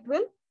only it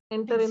will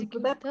enter into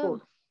that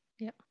code.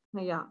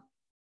 Yeah.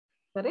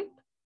 Correct?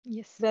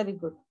 Yes. Very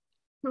good.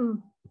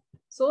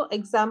 So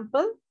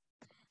example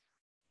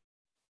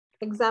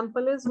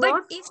is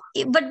what?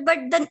 But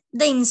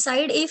the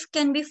inside if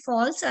can be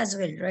false as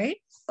well, right?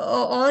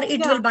 Or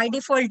it will by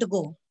default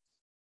go.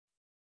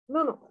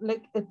 No,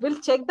 like it will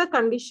check the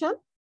condition,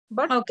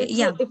 but okay,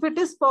 if it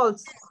is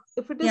false,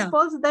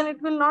 false, then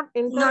it will not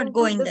enter not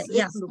go in this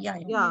there. if loop.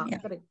 Yeah,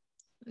 correct.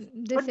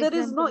 But there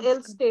is no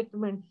else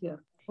statement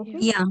here. Okay.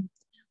 Yeah.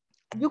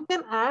 You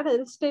can add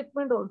else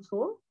statement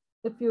also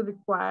if you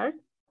required.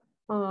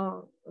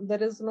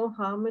 There is no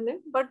harm in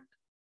it, but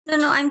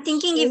no, I'm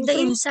thinking if the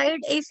inside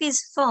if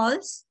is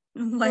false,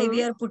 why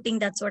we are putting,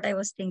 that's what I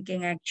was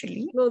thinking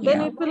actually. No,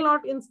 then it will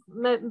not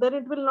then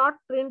it will not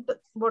print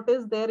what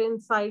is there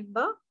inside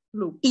the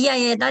loop.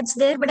 Yeah, that's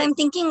there, but I'm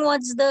thinking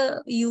what's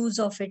the use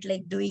of it,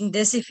 like doing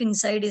this if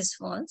inside is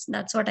false.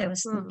 That's what I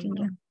was thinking.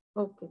 Yeah.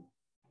 Okay.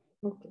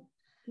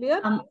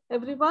 Clear,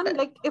 everyone?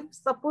 Like if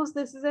suppose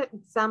this is an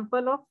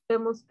example of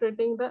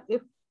demonstrating the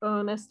if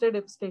nested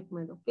if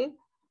statement. Okay,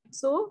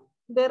 so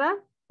there are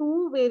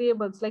two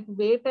variables like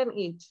weight and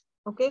age.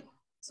 Okay,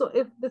 so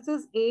if this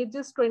is age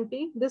is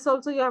 20, this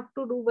also you have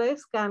to do by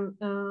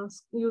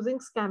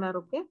using scanner.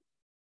 Okay,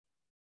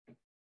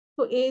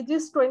 so age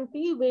is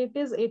 20, weight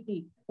is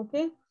 80.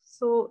 Okay,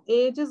 so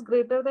age is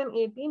greater than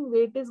 18,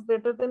 weight is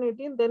greater than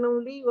 18, then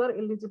only you are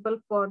eligible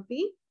for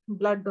the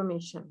blood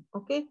donation.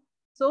 Okay,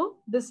 so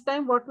this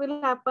time what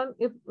will happen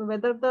if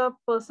whether the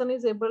person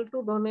is able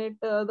to donate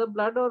the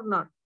blood or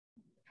not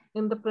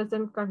in the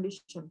present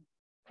condition?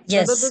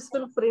 Yes. Whether this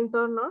will print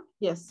or not?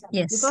 Yes.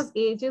 Yes. Because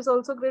age is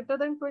also greater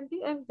than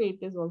 20 and weight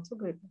is also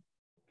greater.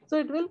 So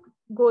it will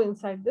go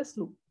inside this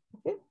loop.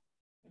 Okay.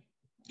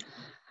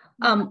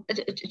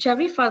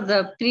 Chavi, for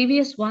the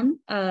previous one,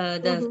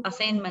 the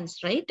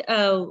assignments, right?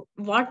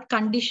 What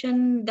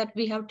condition that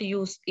we have to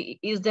use?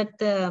 Is that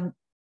the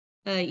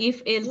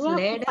if else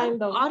later,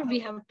 or we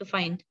have to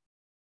find?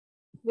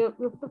 You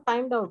have to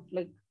find out,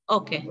 like,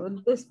 okay,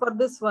 this for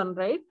this one,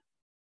 right?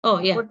 Oh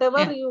yeah.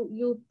 Whatever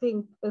you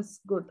think is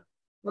good.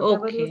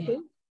 Whatever you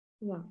think.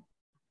 Yeah.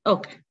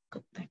 Okay.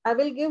 Good. I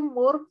will give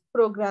more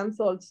programs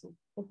also.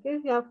 Okay,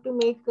 you have to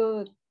make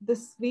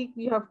this week.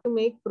 You have to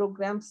make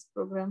programs.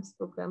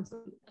 Okay,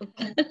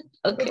 Okay.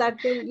 so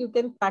that you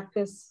can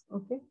practice.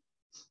 Okay.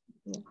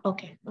 Yeah.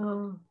 Okay.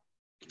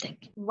 Thank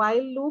you.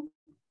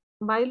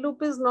 While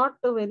loop is not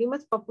very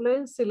much popular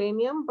in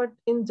Selenium, but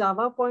in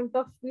Java point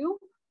of view,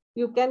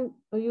 you can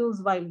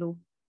use while loop.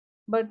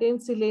 But in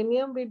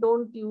Selenium, we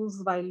don't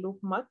use while loop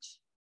much.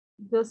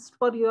 Just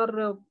for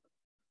your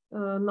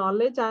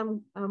knowledge,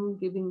 I'm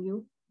giving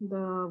you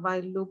the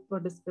while loop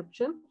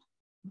description.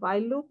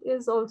 While loop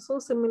is also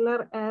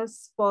similar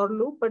as for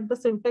loop, but the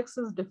syntax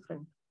is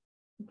different.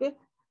 Okay.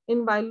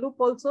 In while loop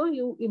also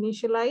you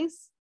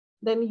initialize,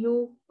 then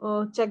you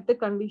check the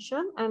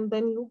condition, and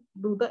then you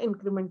do the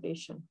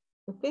incrementation.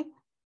 Okay.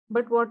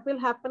 But what will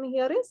happen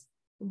here is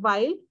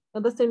while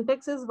the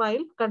syntax is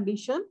while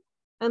condition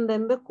and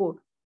then the code.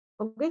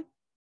 Okay.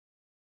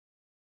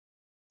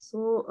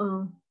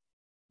 So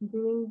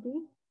giving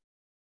the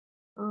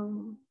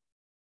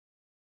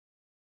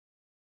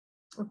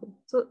okay.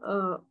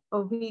 So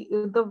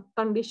the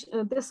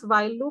condition this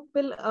while loop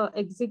will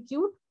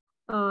execute.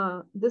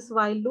 This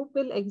while loop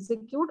will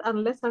execute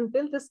unless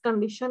until this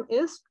condition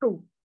is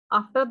true.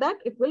 After that,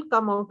 it will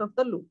come out of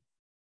the loop.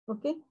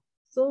 Okay.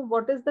 So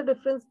what is the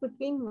difference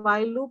between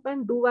while loop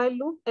and do while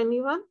loop?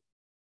 Anyone?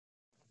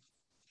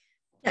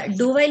 Yeah,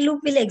 do while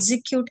loop will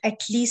execute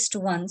at least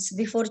once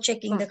before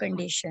checking the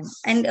condition,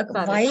 and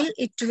while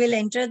it will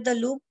enter the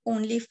loop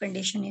only if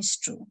condition is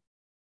true.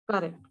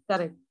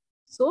 Correct.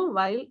 So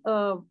while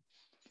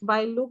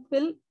loop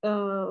will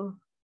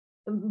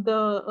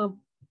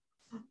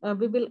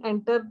we will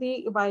enter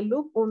the while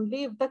loop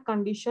only if the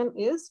condition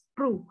is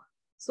true.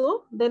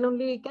 So then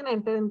only we can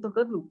enter into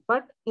the loop.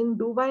 But in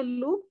do while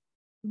loop,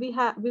 we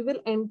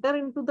will enter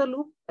into the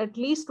loop at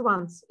least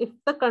once. If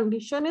the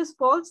condition is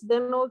false,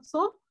 then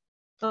also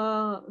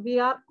we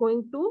are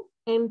going to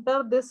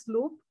enter this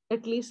loop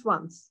at least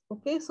once.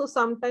 Okay, so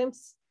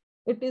sometimes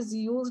it is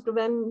used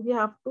when we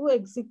have to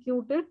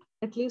execute it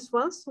at least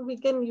once. So we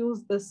can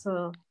use this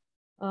do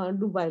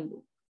while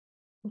loop.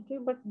 Okay,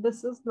 but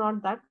this is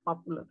not that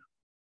popular.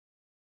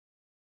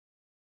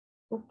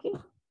 Okay.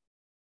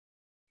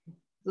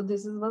 So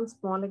this is one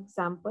small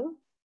example.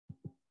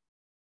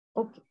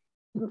 Okay.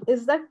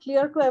 Is that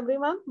clear to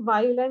everyone?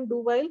 While and do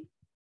while?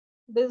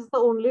 This is the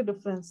only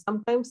difference.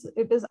 Sometimes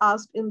it is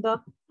asked in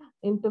the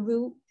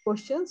interview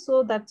question.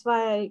 So that's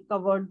why I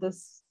covered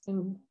this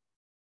in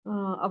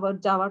our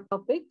Java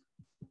topic.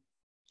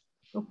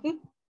 Okay.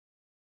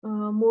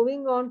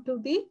 Moving on to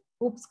the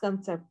OOPS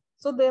concept.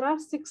 So there are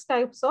 6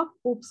 types of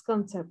OOPS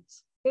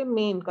concepts. Okay,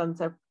 main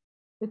concept,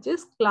 which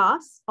is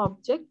class,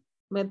 object,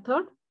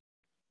 method,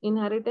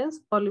 inheritance,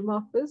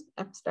 polymorphism,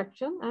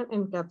 abstraction, and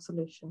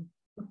encapsulation.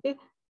 Okay,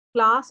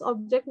 class,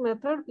 object,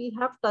 method we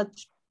have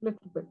touched a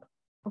little bit.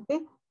 Okay,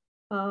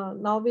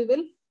 now we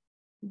will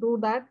do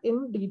that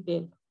in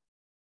detail.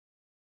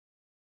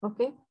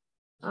 Okay,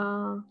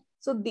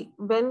 so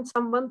when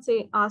someone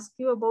ask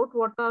you about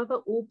what are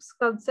the OOPS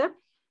concept,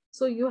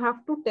 so you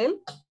have to tell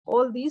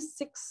all these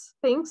 6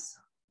 things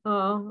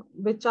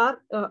which are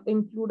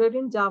included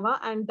in Java,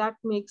 and that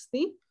makes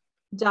the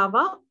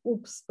Java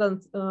OOPS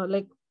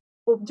like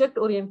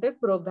object-oriented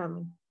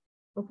programming.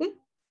 Okay.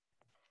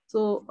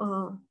 So,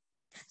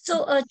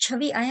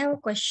 Chavi, I have a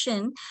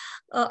question.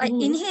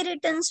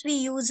 Inheritance we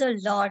use a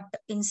lot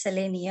in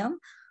Selenium.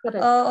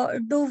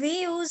 Do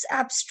we use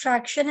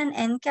abstraction and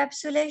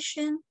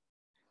encapsulation?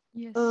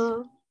 Yes.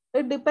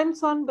 It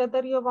depends on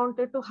whether you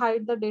wanted to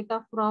hide the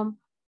data from,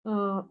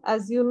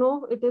 as you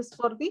know, it is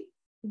for the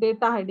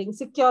data hiding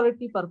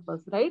security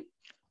purpose, right?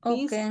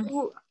 Okay.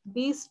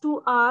 These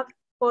two are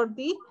for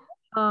the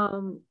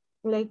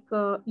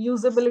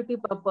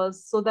usability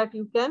purpose, so that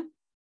you can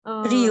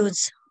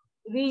reuse,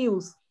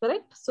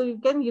 correct? So you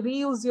can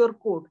reuse your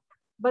code.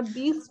 But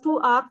these two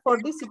are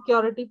for the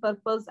security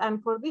purpose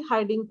and for the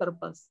hiding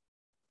purpose.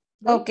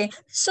 Right? Okay.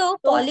 So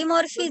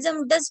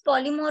polymorphism, does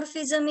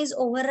polymorphism is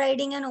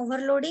overriding and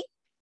overloading?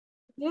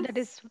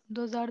 Yes.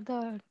 Those are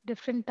the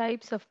different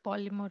types of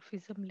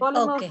polymorphism.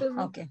 Polymorphism.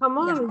 Okay. Come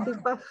on,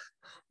 Yeah,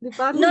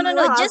 Dipali, no, you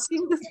are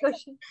asking this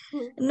question.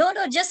 No,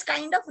 just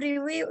kind of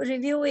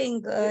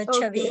reviewing,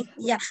 Chavi.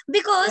 Yeah,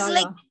 because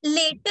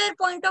later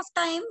point of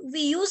time we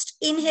used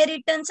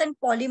inheritance and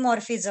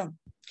polymorphism.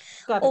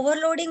 Correct.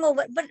 Overloading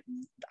but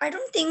I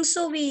don't think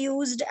so. We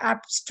used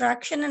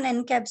abstraction and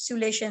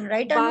encapsulation,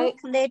 right? Anu,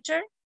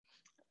 later.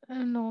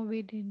 No,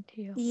 we didn't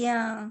hear.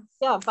 Yeah.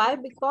 Why?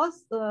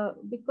 Because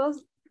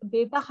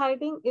data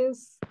hiding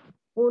is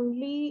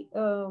only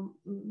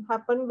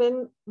happen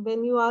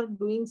when you are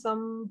doing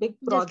some big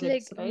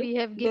projects. Just like right? we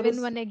have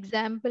given one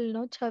example,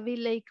 no,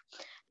 Chavi, like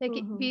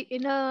we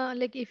in a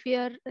if we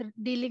are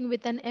dealing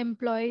with an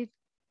employee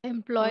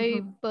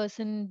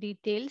person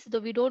details, though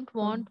we don't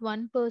want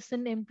one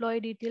person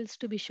employee details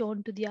to be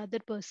shown to the other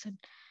person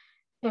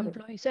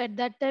employee. So at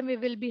that time we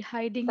will be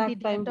hiding the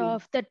data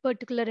of that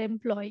particular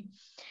employee,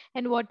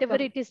 and whatever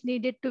it is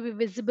needed to be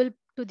visible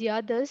to the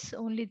others,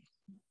 only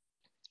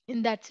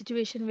in that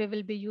situation we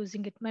will be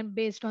using it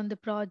based on the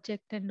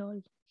project and all.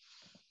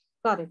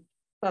 Correct,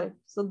 correct.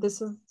 So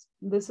this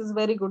is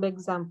very good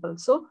example.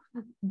 So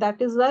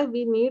that is why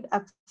we need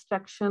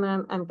abstraction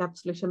and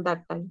encapsulation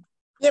that time.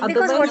 Yeah,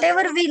 because Otherwise,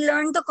 whatever we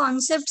learned the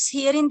concepts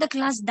here in the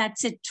class,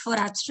 that's it for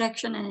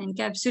abstraction and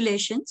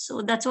encapsulation.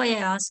 So that's why I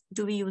asked,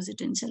 do we use it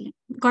in Selenium?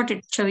 Got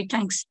it, Chavi.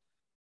 Thanks.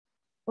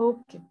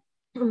 okay.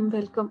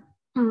 Welcome.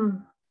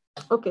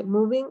 Okay,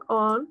 moving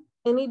on.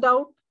 Any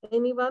doubt,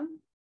 anyone?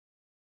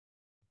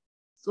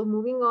 So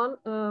moving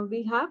on,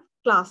 we have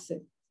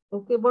classes.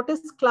 Okay, what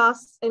is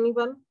class,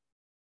 anyone?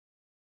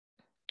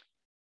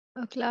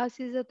 A class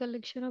is a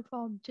collection of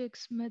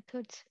objects,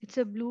 methods. It's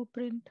a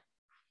blueprint,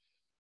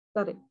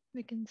 Correct.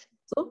 we can say.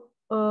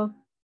 So,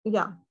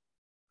 yeah,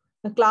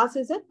 a class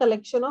is a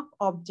collection of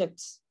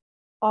objects.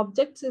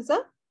 Objects is a,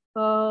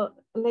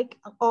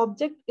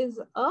 object is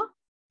a,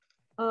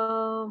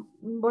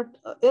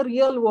 a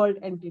real world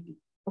entity.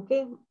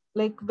 Okay,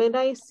 like when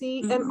I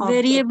see an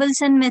object.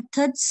 Variables and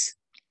methods.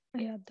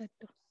 Yeah, that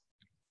too.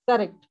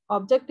 Correct.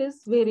 Object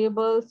is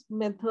variables,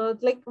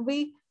 methods. Like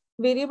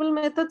variable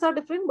methods are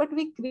different, but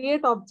we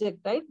create object,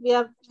 right? We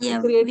are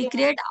we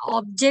create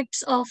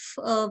objects of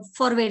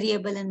for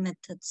variable and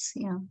methods.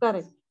 Yeah.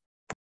 Correct.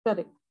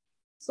 Correct.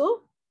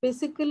 So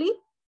basically,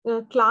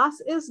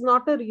 class is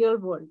not a real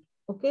world.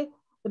 Okay,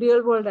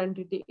 real world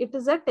entity. It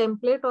is a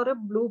template or a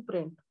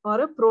blueprint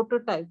or a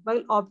prototype,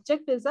 while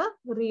object is a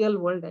real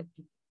world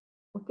entity.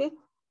 Okay,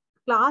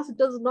 class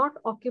does not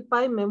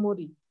occupy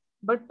memory,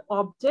 but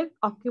object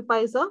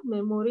occupies a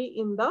memory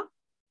in the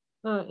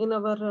in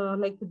our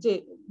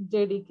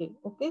JDK.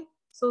 Okay,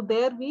 so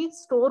there we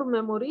store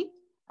memory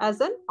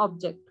as an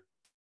object.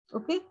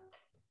 Okay,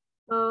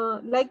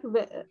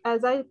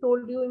 as I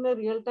told you in a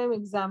real-time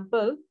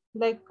example,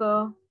 like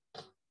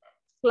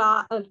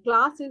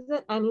class is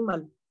an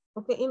animal.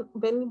 Okay,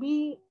 when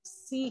we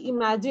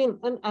imagine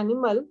an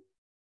animal,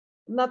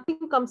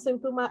 nothing comes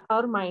into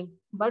our mind.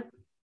 But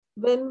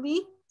when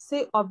we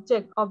say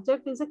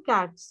object is a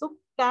cat. So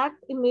cat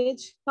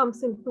image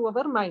comes into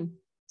our mind.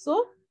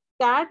 So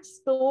cat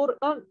store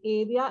an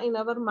area in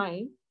our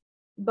mind.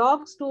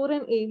 Dog store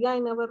an area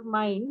in our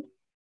mind.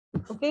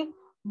 Okay,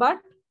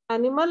 but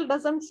animal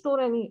doesn't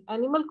store any.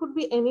 Animal could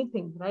be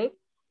anything, right?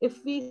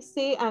 If we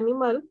say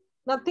animal,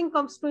 nothing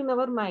comes to in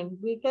our mind.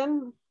 We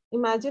can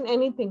imagine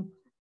anything.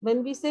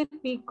 When we say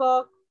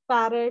peacock,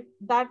 parrot,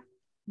 that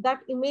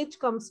image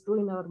comes to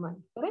in our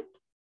mind, correct?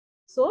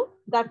 So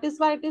that is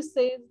why it is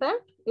said that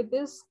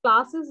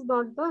class is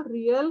not the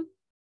real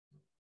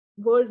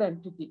world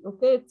entity.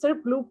 Okay, it's a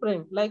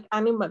blueprint like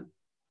animal.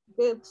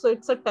 Okay, so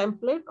it's a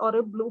template or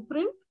a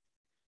blueprint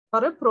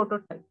or a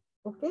prototype.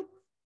 Okay,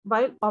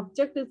 while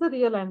object is a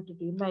real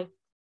entity like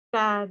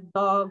cat,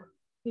 dog,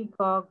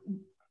 peacock,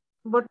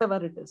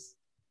 whatever it is.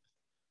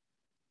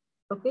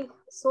 Okay,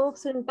 so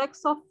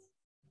syntax of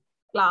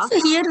class.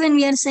 So here when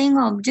we are saying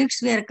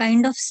objects, we are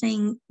kind of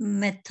saying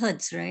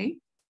methods, right?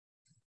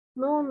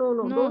 No,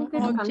 don't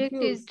get object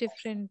confused. is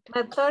different.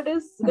 Method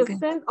is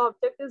different,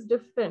 object is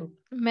different.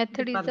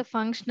 Method is the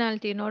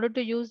functionality. In order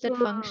to use that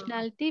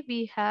functionality,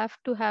 we have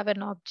to have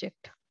an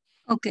object.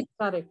 Okay.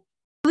 Correct.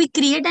 We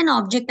create an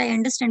object, I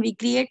understand. We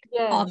create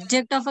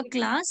object of a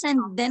class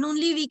and then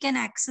only we can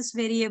access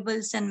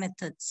variables and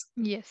methods.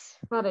 Yes.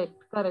 Correct.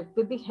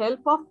 With the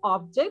help of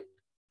object,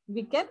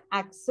 we can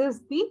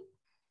access the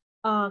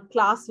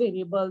class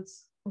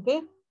variables,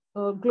 okay,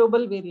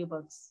 global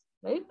variables,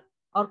 right,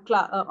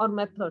 or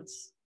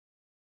methods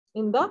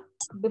in the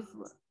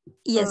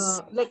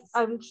yes. Like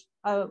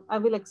I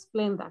will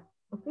explain that.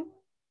 Okay,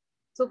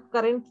 so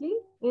currently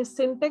is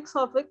syntax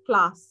of a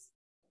class.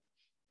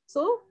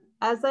 So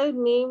as I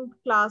named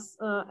class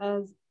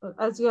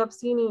as you have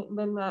seen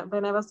when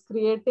I was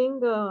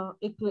creating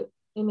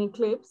in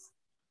Eclipse.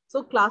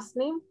 So class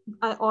name,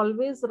 I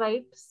always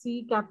write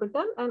C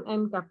capital and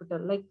N capital,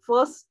 like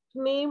first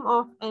name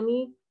of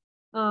any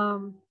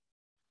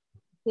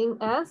thing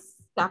as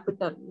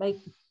capital. Like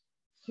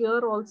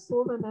here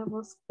also when I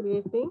was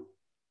creating,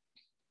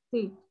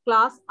 see,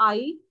 class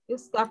I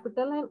is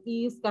capital and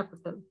E is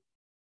capital.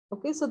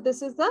 Okay, so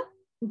this is the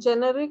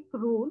generic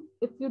rule.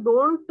 If you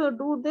don't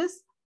do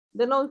this,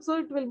 then also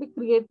it will be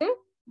created,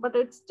 but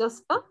it's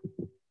just a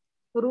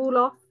rule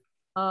of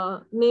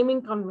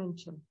naming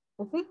convention.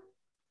 Okay.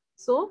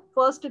 So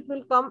first it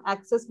will come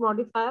access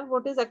modifier.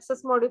 What is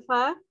access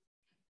modifier?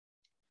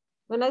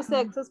 When I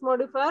say access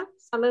modifier,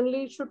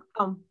 suddenly it should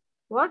come.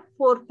 What?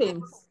 4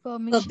 things.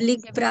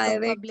 Public,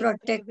 private,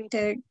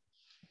 protected,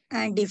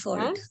 and default.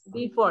 And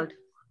default.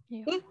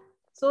 Yeah. Okay.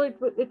 So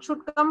it should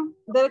come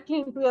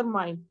directly into your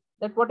mind.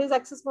 That what is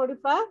access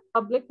modifier?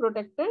 Public,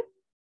 protected,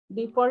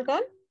 default,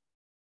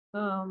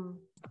 and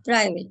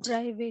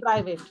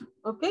private.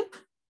 Okay.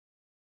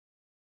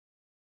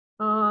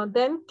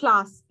 Then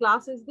class.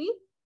 Class is the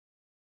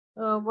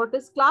what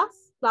is class?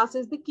 Class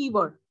is the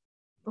keyword.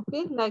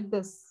 Okay, like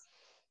this.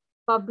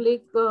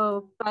 Public,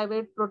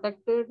 private,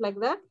 protected, like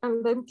that,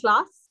 and then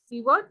class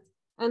keyword,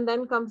 and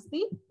then comes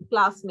the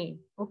class name.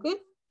 Okay.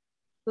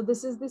 So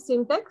this is the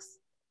syntax.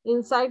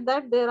 Inside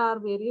that there are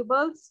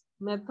variables,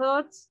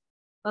 methods,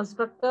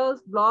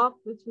 constructors, block,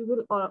 which we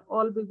will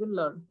all we will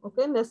learn.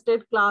 Okay,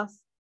 nested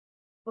class.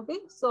 Okay,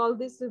 so all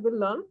this we will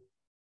learn,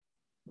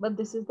 but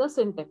this is the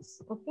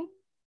syntax. Okay,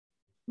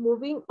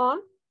 moving on,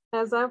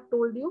 as I have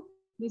told you,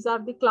 these are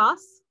the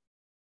class,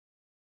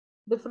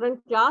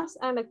 different class,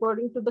 and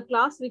according to the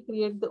class we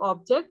create the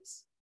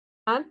objects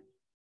and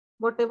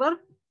whatever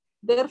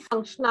their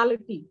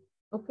functionality.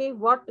 Okay,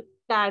 what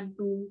cat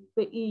do,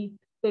 they eat,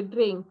 they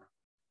drink.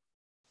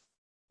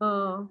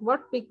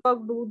 What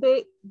peacock do,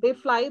 they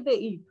fly, they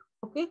eat.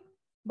 Okay,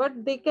 but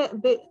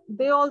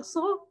they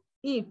also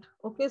eat.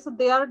 Okay, so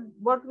they are,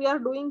 what we are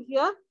doing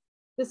here,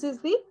 this is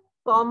the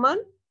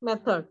common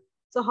method.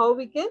 So how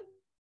we can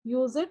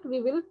use it,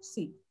 we will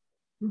see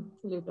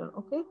later.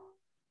 Okay,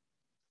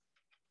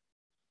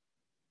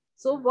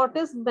 so what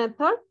is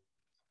method?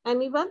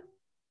 Anyone?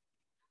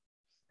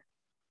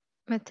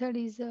 Method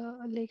is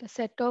like a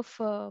set of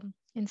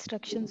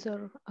instructions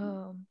or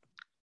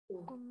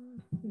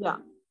Yeah.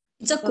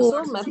 It's a So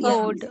code. method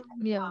Yeah. code. is,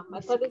 Yeah,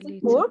 method is basically a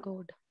it's a code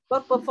code. for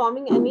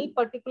performing any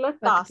particular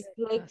task,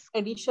 Particular like task.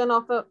 addition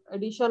of a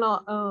addition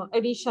or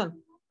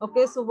addition.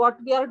 Okay, so what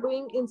we are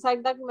doing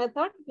inside that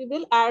method, we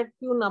will add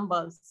few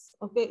numbers.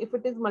 Okay, if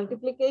it is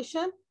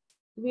multiplication,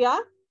 we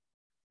are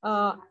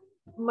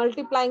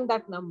multiplying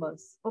that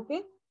numbers.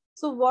 Okay,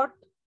 so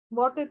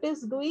what it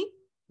is doing,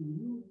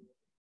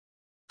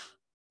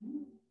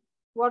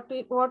 what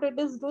it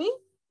is doing,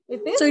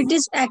 it So is it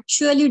is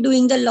actually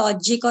doing the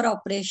logic or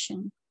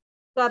operation.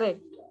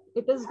 correct.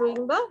 It is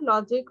doing the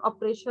logic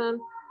operation.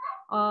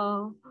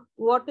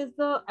 What is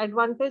the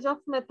advantage of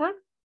method?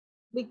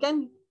 We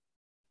can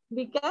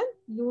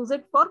use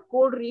it for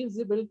code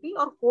reusability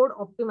or code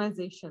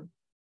optimization,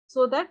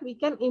 so that we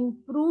can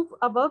improve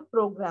our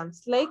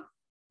programs. Like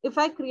if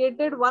I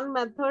created one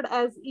method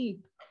as eat,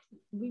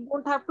 we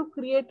won't have to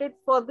create it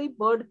for the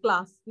bird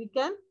class. We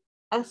can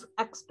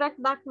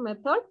extract that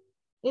method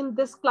in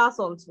this class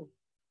also.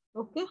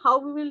 Okay, how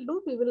we will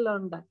do, we will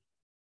learn that.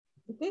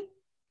 Okay,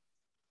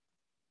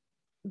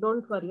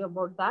 don't worry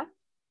about that.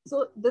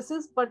 So this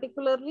is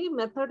particularly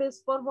method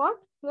is for what?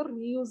 For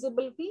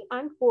reusability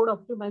and code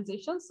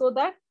optimization, so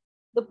that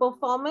the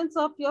performance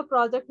of your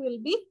project will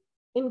be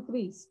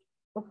increased.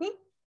 Okay,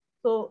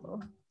 so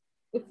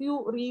if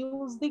you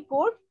reuse the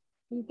code,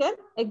 you can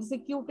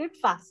execute it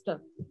faster.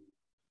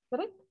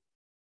 Correct?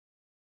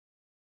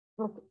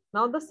 Okay,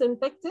 now the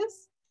syntax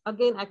is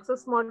again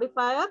access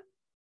modifier.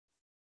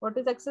 What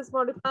is access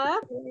modifier?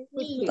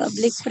 Quickly.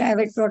 Public,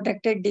 private,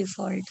 protected,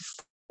 default.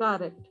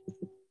 Correct.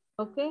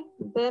 Okay,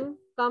 then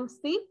comes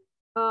the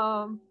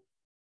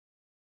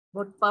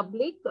what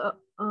public,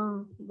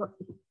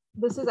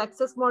 this is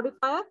access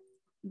modifier.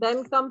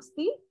 Then comes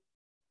the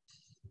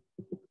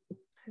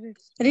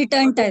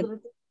Return type.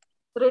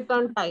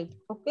 return type.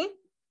 Okay,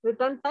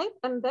 return type,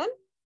 and then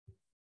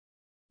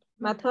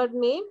method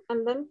name,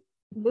 and then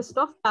list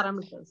of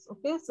parameters.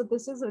 Okay, so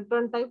this is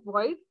return type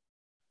void.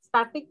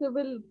 Static we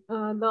will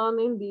learn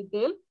in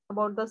detail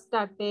about the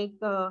static,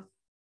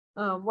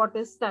 what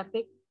is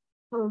static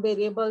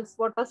variables,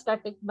 what are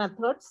static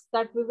methods,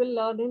 that we will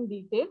learn in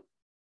detail.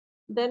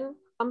 Then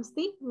comes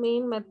the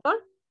main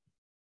method,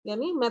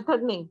 yani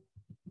method name,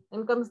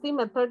 and comes the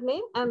method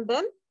name, and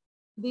then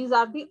these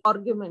are the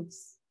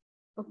arguments.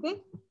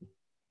 Okay,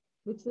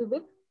 which we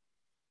will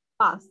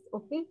pass.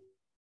 Okay,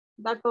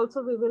 that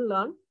also we will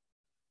learn.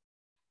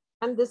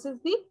 And this is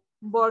the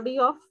body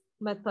of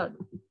method.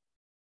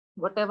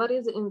 Whatever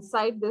is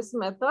inside this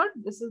method,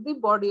 this is the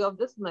body of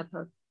this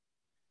method.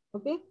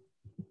 Okay,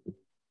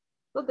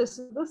 so this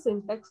is the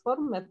syntax for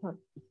method.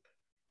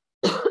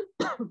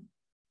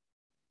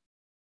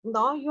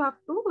 Now you have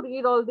to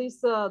read all these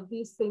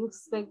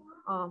things, like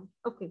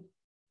okay,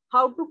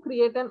 how to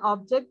create an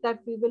object,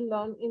 that we will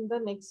learn in the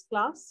next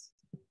class.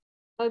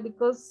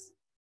 Because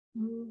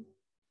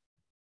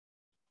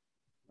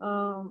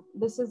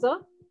this is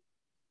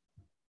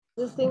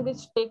this thing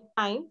which take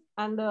time,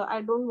 and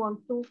I don't want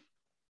to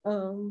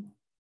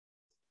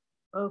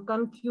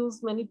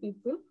confuse many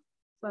people,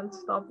 so I'll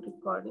stop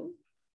recording.